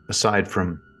aside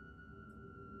from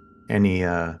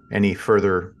any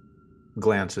further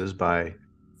glances by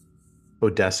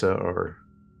Odessa or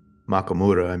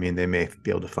Makamura, I mean, they may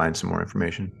be able to find some more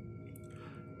information.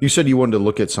 You said you wanted to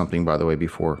look at something, by the way,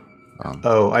 before.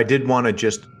 Oh, I did want to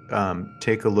just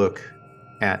take a look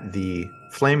at the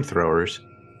flamethrowers,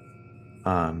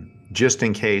 just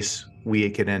in case we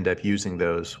could end up using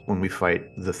those when we fight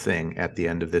the Thing at the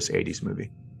end of this 80s movie.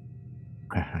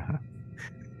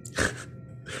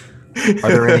 Are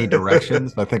there any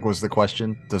directions? I think was the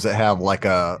question. Does it have like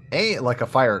a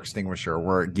fire extinguisher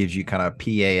where it gives you kind of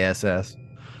PASS?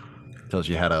 Tells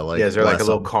you how to like. Yeah, is there like a blast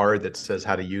little them? card that says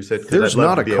how to use it? 'Cause There's I'd love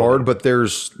not to a be able card, to- but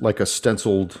there's like a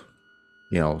stenciled,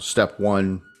 step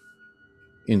 1,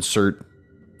 insert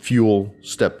fuel,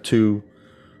 step 2,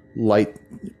 light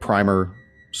primer,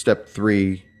 step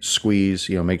 3, squeeze,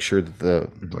 make sure that the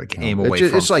Like you know, aim it's away ju-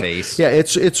 from it's like, face. Yeah,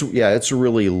 it's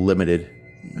really limited.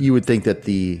 You would think that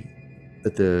the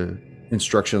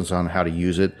instructions on how to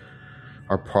use it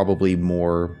are probably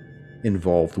more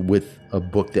involved with a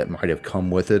book that might have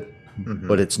come with it, Mhm.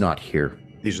 but it's not here.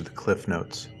 These are the cliff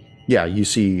notes. Yeah, you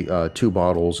see 2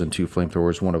 bottles and 2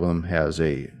 flamethrowers. One of them has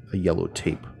a yellow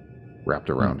tape wrapped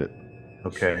around it.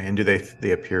 Okay, and do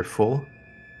they appear full?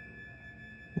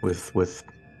 With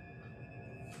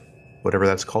whatever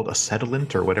that's called,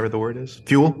 acetylent or whatever the word is?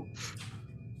 Fuel?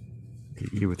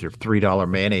 You with your $3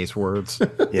 mayonnaise words.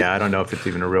 Yeah, I don't know if it's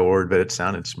even a real word, but it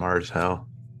sounded smart as hell.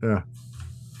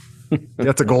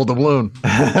 That's a gold doubloon.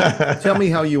 Tell me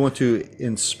how you want to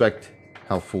inspect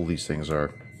how full these things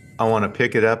are. I want to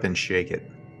pick it up and shake it.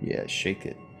 Yeah, shake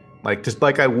it. Like just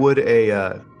like I would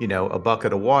a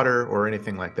bucket of water or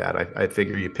anything like that. I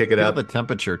figure you pick it Feel up. the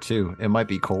temperature too. It might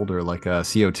be colder. Like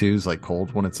CO2 is like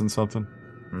cold when it's in something.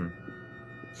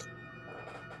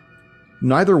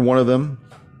 Neither one of them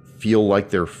feel like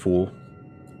they're full,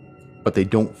 but they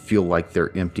don't feel like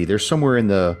they're empty. They're somewhere in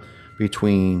the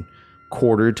between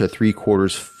quarter to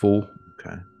 3/4 full.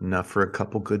 Okay, enough for a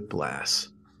couple good blasts.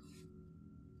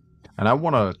 And I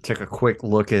want to take a quick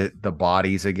look at the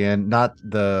bodies again. Not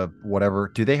the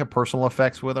whatever. Do they have personal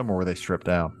effects with them, or were they stripped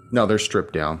down? No, they're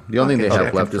stripped down. The only thing they Okay, have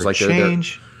checking left is for like their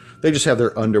change. they just have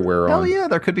their underwear Hell on. yeah,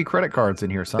 there could be credit cards in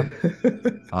here, son.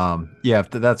 Yeah, if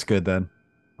that's good then.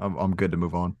 I'm good to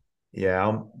move on.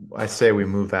 Yeah, I say we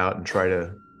move out and try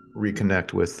to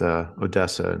reconnect with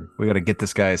Odessa. We got to get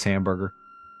this guy his hamburger.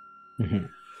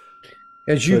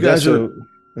 As you So guys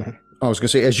that's are, I was gonna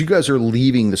say, as you guys are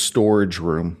leaving the storage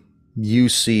room, you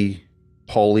see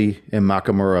Paulie and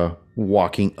Makamura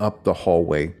walking up the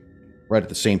hallway, right at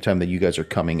the same time that you guys are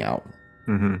coming out.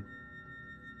 Mm-hmm.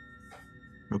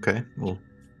 Okay, well,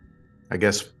 I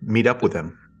guess meet up with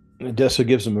them. Odessa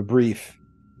gives him a brief.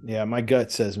 Yeah, my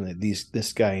gut says that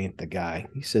this guy ain't the guy.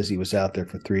 He says he was out there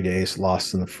for 3 days,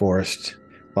 lost in the forest,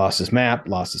 lost his map,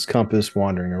 lost his compass,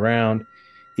 wandering around.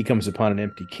 He comes upon an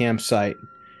empty campsite,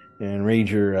 and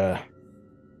Ranger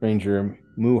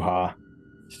Muha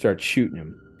starts shooting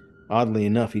him. Oddly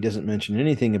enough, he doesn't mention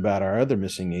anything about our other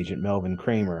missing agent, Melvin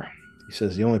Kramer. He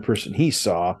says the only person he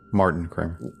saw, Martin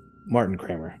Kramer. Martin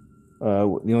Kramer,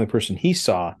 the only person he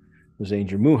saw was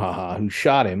Ranger Muhaha, who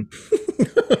shot him.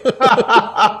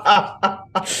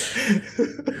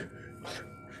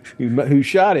 Who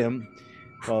shot him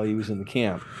while he was in the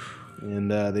camp.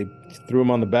 And they threw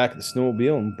him on the back of the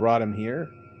snowmobile and brought him here,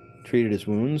 treated his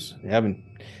wounds.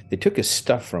 They took his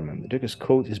stuff from him. They took his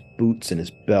coat, his boots, and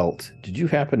his belt. Did you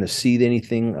happen to see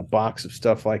anything, a box of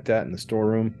stuff like that in the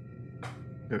storeroom?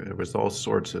 There was all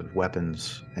sorts of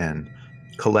weapons and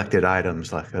collected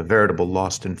items, like a veritable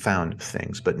lost and found of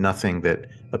things, but nothing that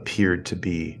appeared to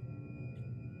be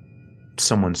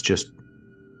someone's just,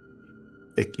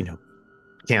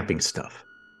 camping stuff.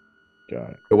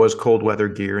 Got it. There was cold weather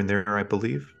gear in there, I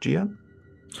believe, GM?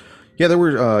 Yeah, there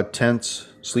were tents,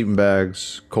 sleeping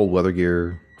bags, cold weather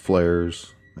gear,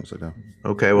 flares, things like that.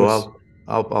 Okay, well,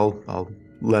 I'll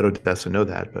let Odessa know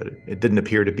that, but it didn't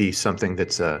appear to be something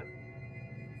that's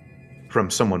from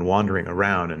someone wandering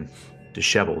around and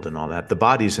disheveled and all that. The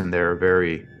bodies in there are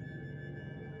very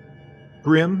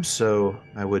grim, so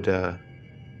I would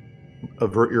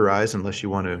avert your eyes unless you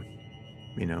want to,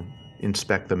 you know,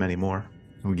 inspect them anymore.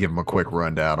 We give him a quick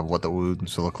rundown of what the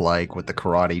wounds look like with the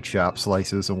karate chop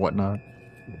slices and whatnot.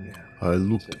 I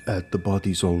looked at the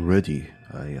bodies already.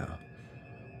 I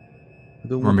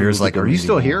don't want to Ramirez look like, at "Are them you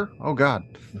still anymore." here? Oh God!"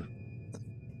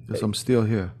 Yes, I'm still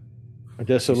here.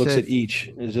 Odessa You looks said- at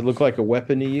each. Does it look like a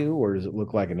weapon to you, or does it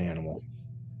look like an animal?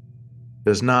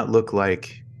 Does not look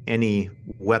like any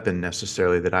weapon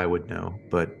necessarily that I would know,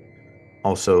 but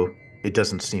also it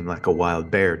doesn't seem like a wild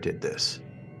bear did this.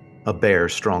 A bear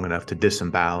strong enough to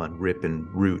disembowel and rip and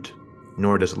root,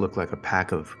 nor does it look like a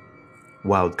pack of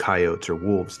wild coyotes or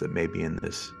wolves that may be in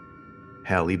this.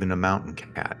 Hell, even a mountain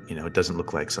cat, it doesn't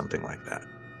look like something like that.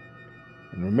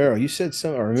 And Romero, you said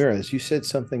or Ramirez, you said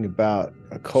something about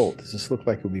a cult. Does this look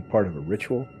like it would be part of a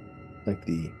ritual? Like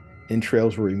the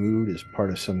entrails were removed as part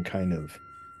of some kind of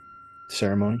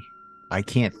ceremony? I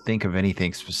can't think of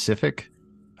anything specific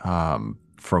from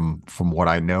what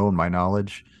I know and my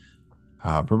knowledge.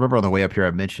 Remember on the way up here,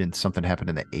 I mentioned something happened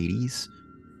in the 80s.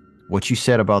 What you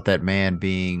said about that man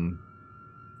being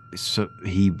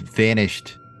he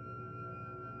vanished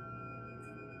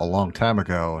a long time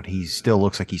ago, and he still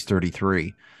looks like he's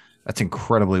 33. That's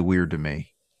incredibly weird to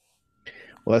me.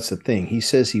 Well, that's the thing. He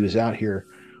says he was out here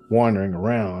wandering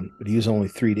around, but he was only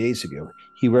 3 days ago.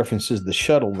 He references the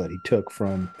shuttle that he took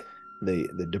from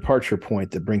the departure point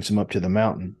that brings him up to the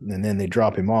mountain, and then they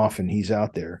drop him off, and he's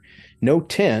out there. No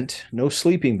tent, no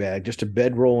sleeping bag, just a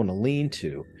bedroll and a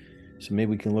lean-to. So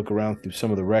maybe we can look around through some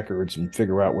of the records and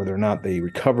figure out whether or not they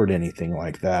recovered anything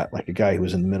like that, like a guy who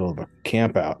was in the middle of a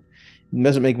camp out. It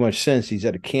doesn't make much sense. He's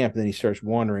at a camp, and then he starts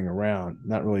wandering around.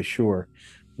 Not really sure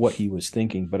what he was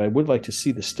thinking, but I would like to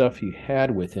see the stuff he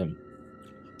had with him.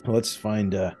 Let's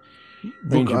find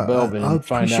Ranger Belvin I and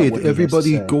find out appreciate what he has to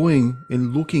everybody say. going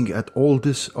and looking at all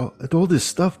this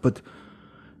stuff, but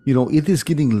it is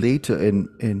getting later,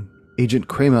 and Agent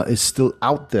Kramer is still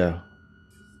out there.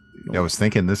 I was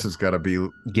thinking this has got to be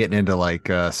getting into like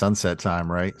sunset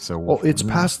time, right? So, Oh, it's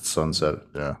past sunset.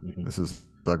 yeah, this is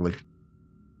ugly.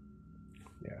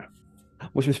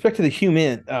 With respect to the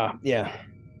human,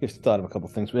 just thought of a couple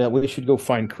things. We should go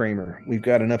find Kramer. We've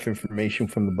got enough information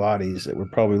from the bodies that we're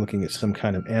probably looking at some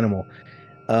kind of animal.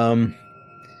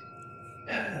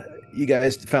 You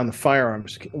guys found the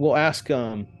firearms. We'll ask.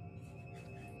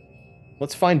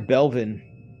 Let's find Belvin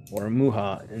or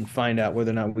Muha and find out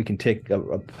whether or not we can take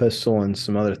a pistol and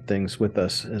some other things with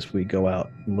us as we go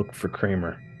out and look for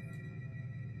Kramer.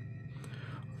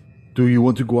 Do you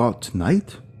want to go out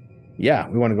tonight? Yeah,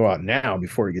 we want to go out now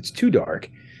before it gets too dark.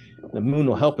 The moon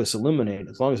will help us illuminate.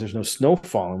 As long as there's no snow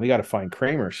falling, we got to find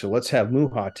Kramer. So let's have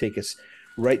Muha take us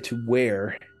right to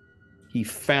where he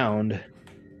found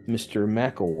Mr.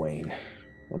 McElwain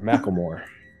or Macklemore.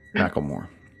 Macklemore.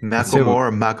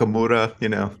 Macklemore, Makamura,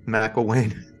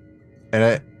 McElwain.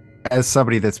 And as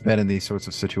somebody that's been in these sorts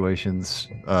of situations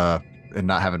and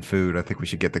not having food, I think we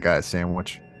should get the guy a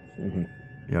sandwich. Mm-hmm.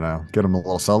 Get him a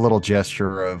little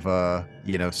gesture of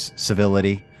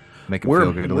civility, make him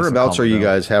feel good. Whereabouts are you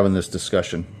guys having this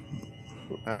discussion?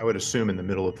 I would assume in the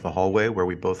middle of the hallway where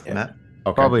we both met.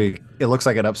 Okay. Probably, it looks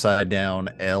like an upside down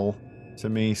L to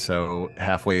me. So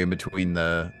halfway in between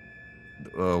the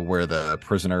where the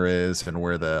prisoner is and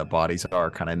where the bodies are,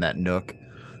 kind of in that nook.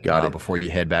 Got it. Before you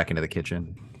head back into the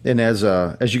kitchen. And as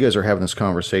you guys are having this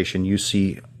conversation, you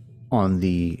see on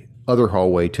the other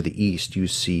hallway to the east, you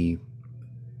see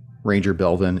Ranger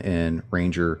Belvin and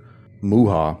Ranger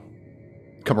Muha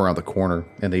come around the corner,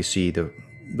 and they see the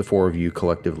four of you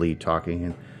collectively talking.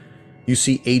 And you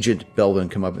see Agent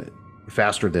Belvin come up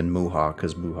faster than Muha,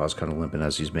 because Muha's kind of limping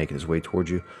as he's making his way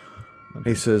towards you.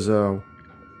 He says,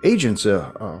 "Agents,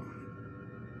 can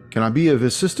I be of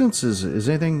assistance? Is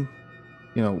anything,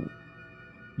 you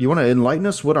want to enlighten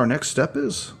us what our next step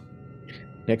is?"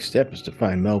 Next step is to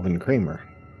find Marvin Kramer.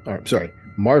 That's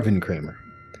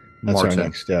Martin. our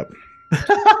next step.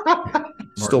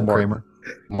 Still Kramer.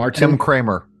 Martin. Tim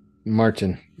Kramer.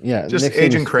 Martin. Yeah. Just next thing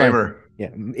Agent is to find- Kramer.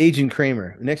 Agent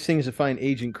Kramer. The next thing is to find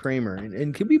Agent Kramer.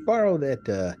 And can we borrow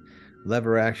that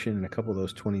lever action and a couple of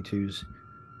those 22s?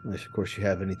 Unless, of course, you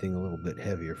have anything a little bit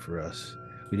heavier for us.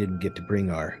 We didn't get to bring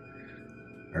our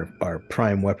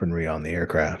prime weaponry on the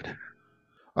aircraft.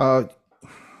 I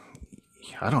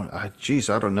don't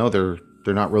know.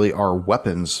 They're not really our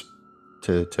weapons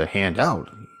to hand out.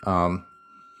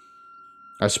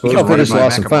 I suppose If they Right just by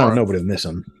lost and found, Nakamura. nobody will miss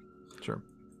them. Sure.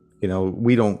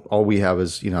 we don't, all we have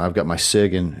is, I've got my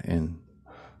SIG and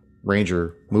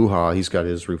Ranger Muha, he's got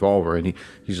his revolver, and he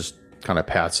just kind of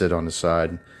pats it on the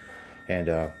side. And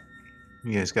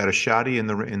You guys got a shotty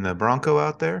in the Bronco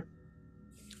out there?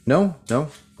 no,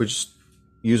 we're just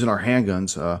using our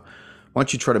handguns. Why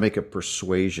don't you try to make a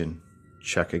persuasion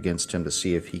check against him to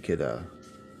see if he could,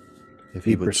 if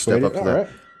he would step up to All that.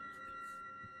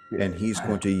 right. And he's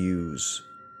going to use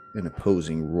an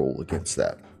opposing roll against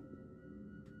that.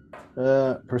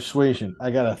 Persuasion. I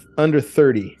got under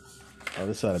 30. Oh,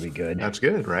 this ought to be good. That's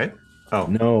good, right? Oh,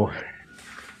 No.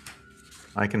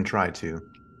 I can try to.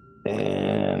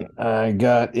 And I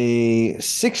got a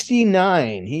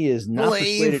 69. He is not Believe.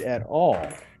 persuaded at all.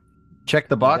 Check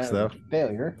the box, That though. was a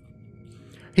failure.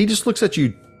 He just looks at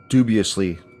you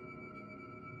dubiously,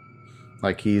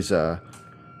 like he's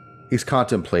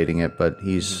contemplating it, but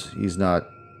he's not.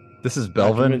 This is Not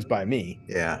Belvin. convinced by me.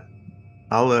 Yeah.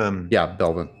 I'll Yeah,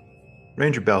 Belvin.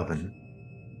 Ranger Belvin.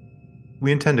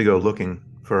 We intend to go looking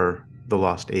for the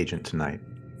lost agent tonight.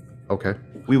 Okay.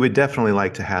 We would definitely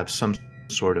like to have some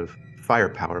sort of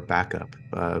firepower backup.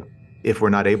 If we're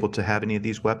not able to have any of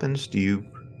these weapons, do you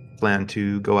plan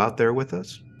to go out there with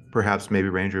us? Perhaps maybe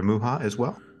Ranger Muha as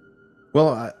well?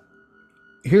 Well,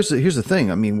 here's the thing.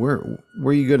 I mean, where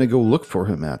are you going to go look for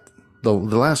him at? The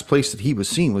last place that he was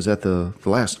seen was at the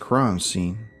last crime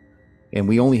scene, and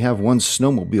we only have one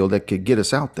snowmobile that could get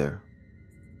us out there.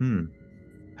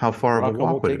 How far of a Bronco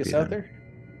walk will would take it us be? out then? there.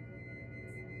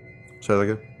 So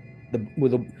like,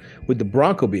 Would the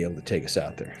Bronco be able to take us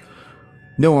out there?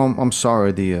 no, I'm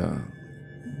sorry.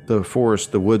 The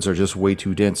forest, the woods are just way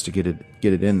too dense to get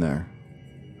it in there.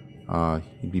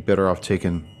 You'd be better off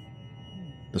taking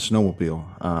the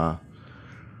snowmobile.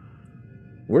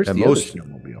 Where's At the most- other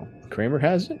snowmobile? Kramer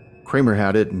has it? Kramer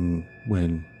had it, and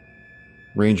when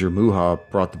Ranger Muha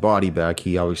brought the body back,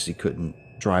 he obviously couldn't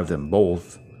drive them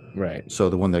both. Right. So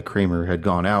the one that Kramer had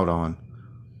gone out on.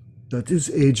 That is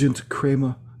Agent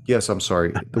Kramer. Yes, I'm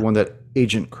sorry. The one that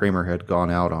Agent Kramer had gone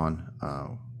out on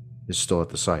is still at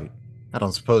the site. I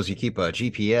don't suppose you keep a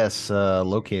GPS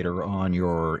locator on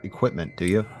your equipment, do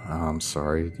you? I'm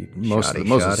sorry. Most of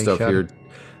the Shoddy, stuff shoddy. here.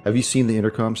 Have you seen the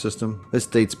intercom system? This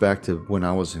dates back to when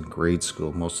I was in grade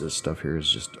school. Most of this stuff here is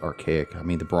just archaic. I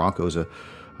mean, the Bronco's a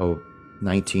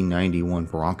 1991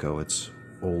 Bronco. It's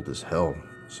old as hell.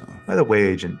 So By the way,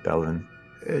 Agent Belvin,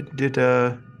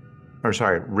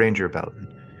 Ranger Belvin,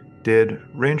 did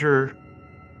Ranger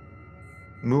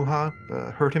Muha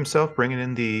hurt himself bringing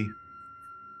in the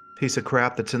piece of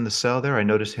crap that's in the cell there? I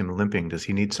noticed him limping. Does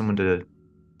he need someone to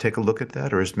take a look at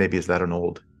that, or is that an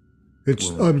old?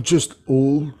 I'm just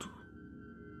old.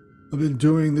 I've been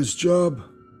doing this job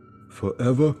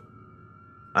forever.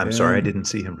 I'm sorry, I And- didn't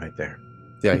see him right there.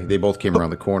 yeah, they both came around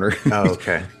the corner. Oh,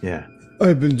 okay, yeah.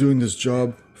 I've been doing this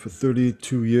job for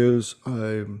 32 years.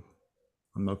 I'm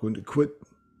not going to quit.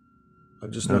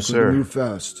 I'm just No, not sir. going to move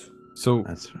fast. So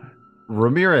That's right.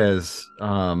 Ramirez,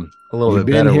 a little You bit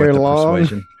been better here with the long?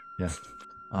 persuasion.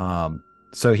 Yeah.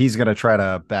 So he's gonna try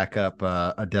to back up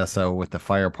Adesso with the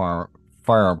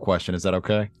firearm question. Is that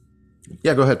okay?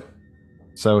 Yeah, go ahead.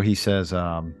 So he says,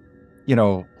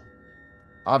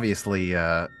 obviously,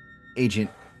 Agent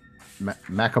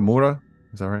Nakamura,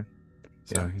 is that right?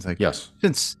 So he's like, Yes.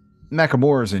 since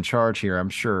Nakamura's in charge here, I'm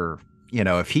sure,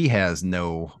 if he has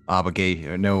no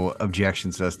obligation, no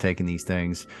objections to us taking these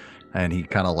things, and he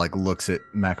kind of like looks at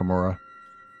Nakamura,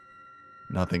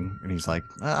 nothing, and he's like,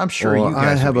 I'm sure Well, you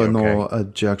guys I have will be okay. no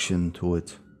objection to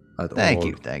it at Thank all.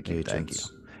 you, thank you, thank you.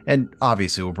 agents. And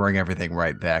obviously, we'll bring everything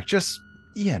right back. Just,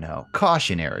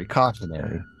 cautionary.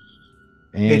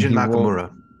 And Agent he will-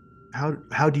 Nakamura,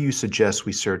 how do you suggest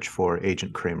we search for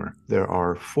Agent Kramer? There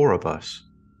are 4 of us,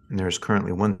 and there is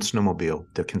currently 1 snowmobile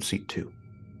that can seat 2.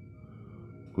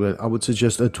 Well, I would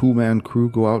suggest a 2-man crew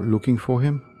go out looking for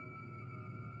him.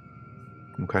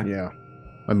 Okay. Yeah.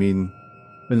 I mean,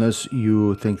 unless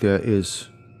you think there is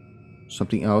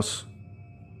something else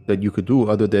that you could do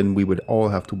other than we would all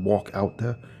have to walk out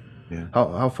there. Yeah.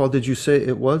 How far did you say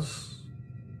it was?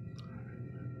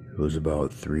 It was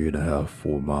about 3.5,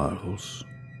 4 miles.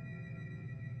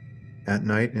 At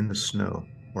night in the snow,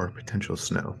 or potential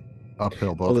snow.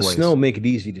 uphill both Well, the ways. snow make it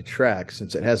easy to track.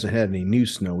 Since it hasn't had any new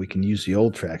snow, we can use the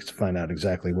old tracks to find out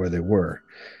exactly where they were.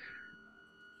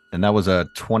 And that was a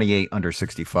 28 under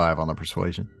 65 on the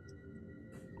persuasion.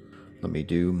 Let me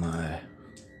do my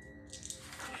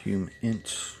human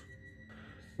int.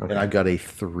 Okay. And I got a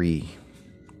 3.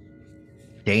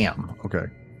 Damn. Okay.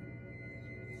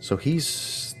 So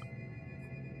he's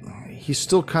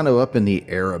still kind of up in the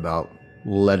air about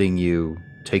letting you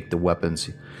take the weapons.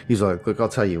 He's like, look, I'll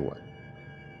tell you what.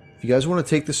 If you guys want to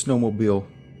take the snowmobile,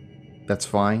 that's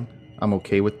fine. I'm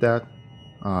okay with that.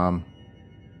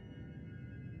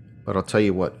 But I'll tell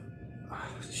you what.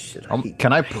 Shit,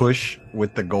 Can I push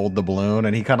with the gold doubloon?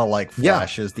 And he kind of like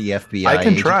flashes the FBI. I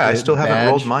can try. I agent still haven't badge.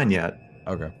 rolled mine yet.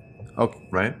 Okay.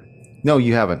 Right? No,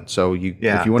 you haven't. So if you want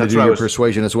to that's do what I your was-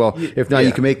 persuasion as well. If not,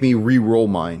 you can make me re-roll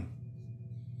mine.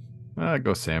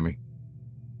 Go Sammy.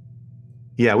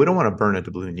 Yeah, we don't want to burn a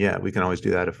doubloon yet. We can always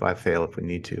do that if I fail if we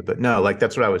need to. But no, like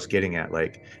that's what I was getting at.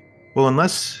 Like, well,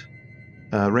 unless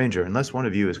Ranger, unless one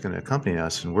of you is going to accompany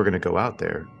us and we're going to go out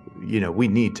there, we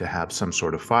need to have some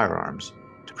sort of firearms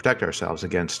to protect ourselves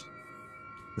against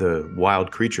the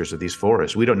wild creatures of these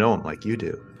forests. We don't know them like you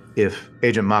do. If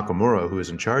Agent Makamura, who is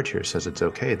in charge here, says it's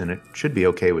okay, then it should be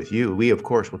okay with you. We, of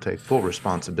course, will take full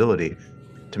responsibility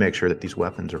to make sure that these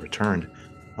weapons are returned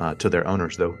to their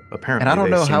owners, though apparently And I don't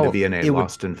they know seem how to be in a it would-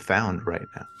 lost and found right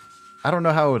now. I don't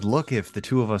know how it would look if the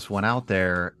two of us went out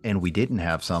there and we didn't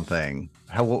have something.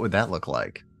 What would that look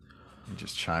like? He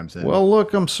just chimes in. Well,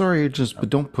 look, I'm sorry, but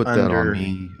don't put that on Under-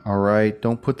 me. All right,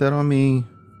 don't put that on me.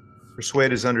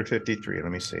 Persuade is under 53.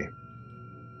 Let me see.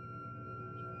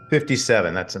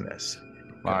 57. That's a miss.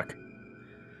 fuck.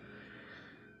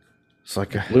 It's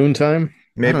like a, Balloon time.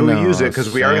 Maybe don't we know, use it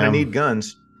because we are going to Sam. need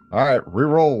guns. All right,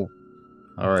 reroll.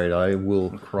 all right. I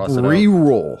will Cross it out.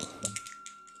 re-roll.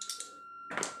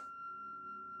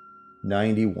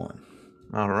 91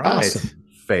 All right. Awesome.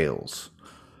 fails.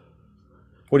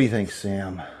 What do you think,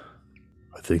 Sam?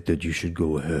 I think that you should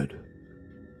go ahead.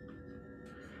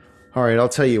 All right, I'll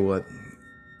tell you what.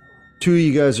 Two of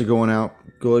you guys are going out.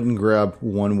 Go ahead and grab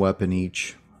one weapon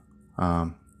each,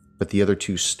 but the other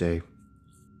two stay.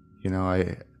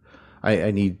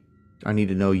 I need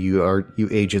to know you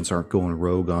agents aren't going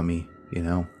rogue on me.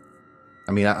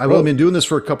 I mean, I've only been doing this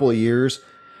for a couple of years,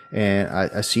 and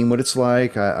I've seen what it's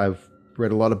like. I've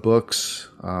read a lot of books.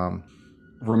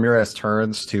 Ramirez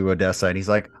turns to Odessa and he's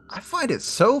like, I find it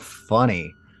so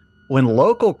funny when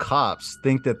local cops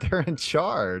think that they're in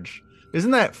charge.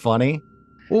 Isn't that funny?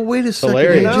 Well, wait a second,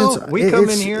 Hilarious. agents. We come in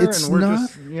It's- here it's and we're not,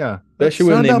 just, yeah. Especially It's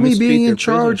when not they about me mistreat being their in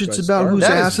charge. prisoners It's by about whose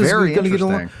That is ass is very going to get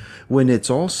along. interesting. When it's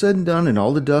all said and done and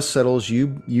all the dust settles,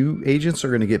 you agents are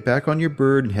going to get back on your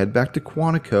bird and head back to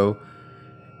Quantico.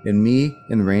 And me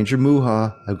and Ranger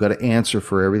Muha, I've got to answer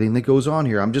for everything that goes on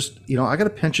here. I'm just, I got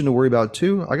a pension to worry about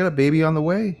too. I got a baby on the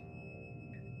way.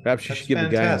 Perhaps you That's should give the guy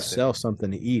on the fantastic. cell something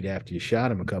to eat after you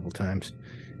shot him a couple times.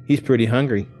 He's pretty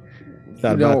hungry.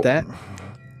 Thought You know, about that?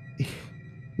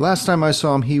 Last time I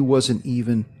saw him, he wasn't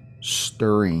even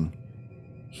stirring.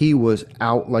 He was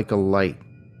out like a light.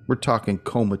 We're talking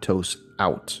comatose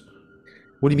out.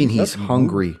 What do you mean he's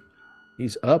hungry?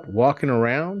 He's up, walking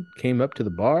around, came up to the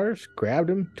bars, grabbed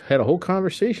him, had a whole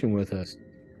conversation with us.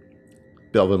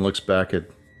 Delvin looks back at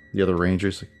the other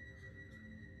Rangers. Like,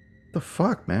 the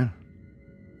fuck, man?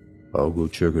 I'll go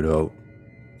check it out.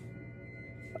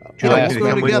 Should I I asked go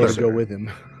him if he together, wanted to go sir? with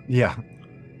him. Yeah.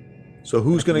 So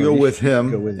who's going to Well, go you with should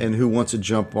him, go with him. and who wants to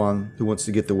jump on? Who wants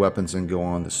to get the weapons and go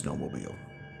on the snowmobile?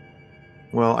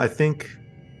 Well, I think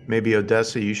maybe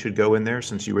Odessa, you should go in there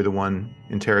since you were the one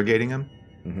interrogating him.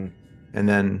 Mhm. And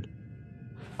then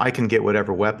I can get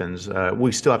whatever weapons.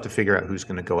 We still have to figure out who's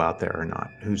going to go out there or not,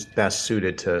 who's best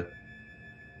suited to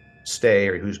stay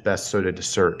or who's best suited to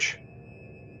search.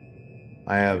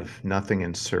 I have nothing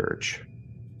in search,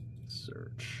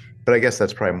 but I guess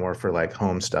that's probably more for like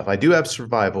home stuff. I do have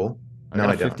survival. I No,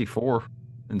 got I a don't. 54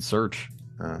 in search.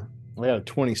 Uh, I got a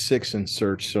 26 in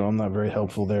search, so I'm not very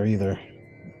helpful there either.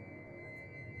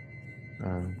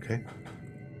 okay.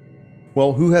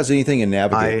 Well, who has anything in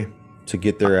navigate I to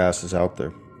get their asses out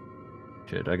there?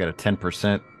 Shit, I got a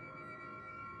 10%.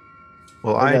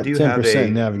 well, I I got do 10% have a.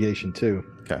 navigation too.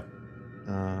 Okay.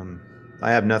 I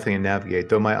have nothing in navigate,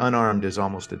 though my unarmed is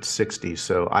almost at 60,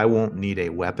 so I won't need a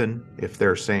weapon. If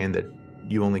they're saying that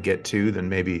you only get 2, then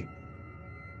maybe,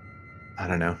 I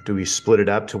don't know, do we split it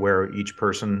up to where each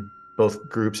person, both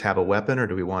groups have a weapon, or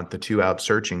do we want the 2 out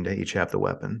searching to each have the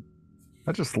weapon?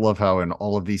 I just love how in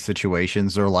all of these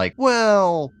situations they're like,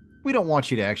 well, we don't want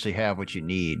you to actually have what you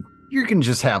need. You can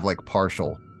just have like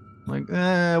partial. Like, we're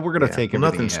gonna Yeah, take well, everything.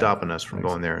 nothing's you have. stopping us from Thanks.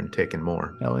 going there and taking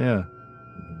more. Hell yeah.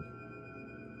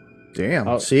 Damn.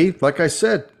 Oh. See, like I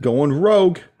said, going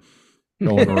rogue.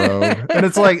 Going rogue. And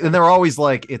it's like, and they're always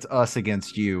like, it's us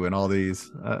against you and all these.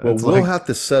 Well, it's we'll like, have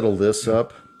to settle this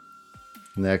up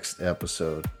next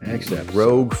episode. Next episode.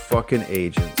 Rogue fucking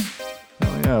agents.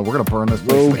 hell yeah, we're gonna burn this place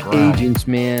to Rogue the ground. agents,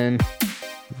 man.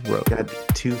 Rogue. Got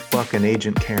 2 fucking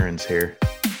Agent Karens here.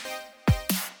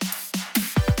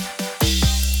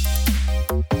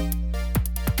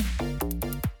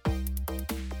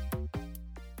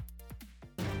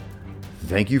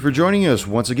 Thank you for joining us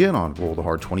once again on Roll the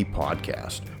Hard 20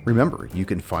 podcast. Remember, you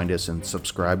can find us and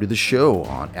subscribe to the show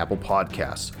on Apple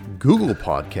Podcasts, Google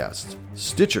Podcasts,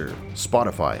 Stitcher,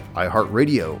 Spotify,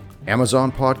 iHeartRadio,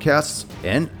 Amazon Podcasts,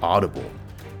 and Audible.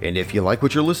 And if you like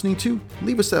what you're listening to,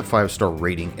 leave us that 5-star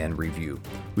rating and review.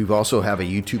 We also have a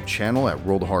YouTube channel at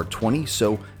Roll the Hard 20,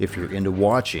 so if you're into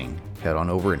watching, head on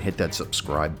over and hit that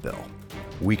subscribe bell.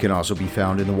 We can also be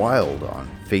found in the wild on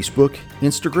Facebook,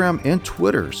 Instagram, and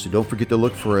Twitter, so don't forget to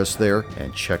look for us there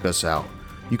and check us out.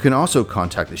 You can also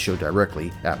contact the show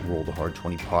directly at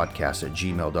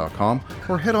rollthehard20podcast@gmail.com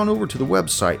or head on over to the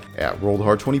website at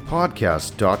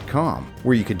rollthehard20podcast.com,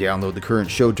 where you can download the current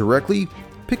show directly,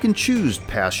 pick and choose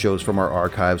past shows from our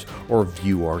archives, or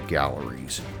view our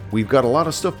galleries. We've got a lot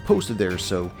of stuff posted there,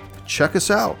 so check us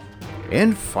out.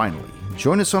 And finally,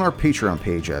 join us on our Patreon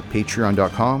page at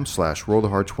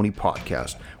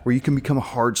patreon.com/rollthehard20podcast, where you can become a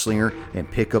hard slinger and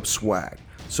pick up swag.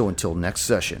 So until next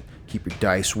session, keep your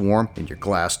dice warm and your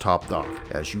glass topped off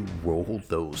as you roll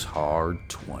those hard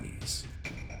 20s.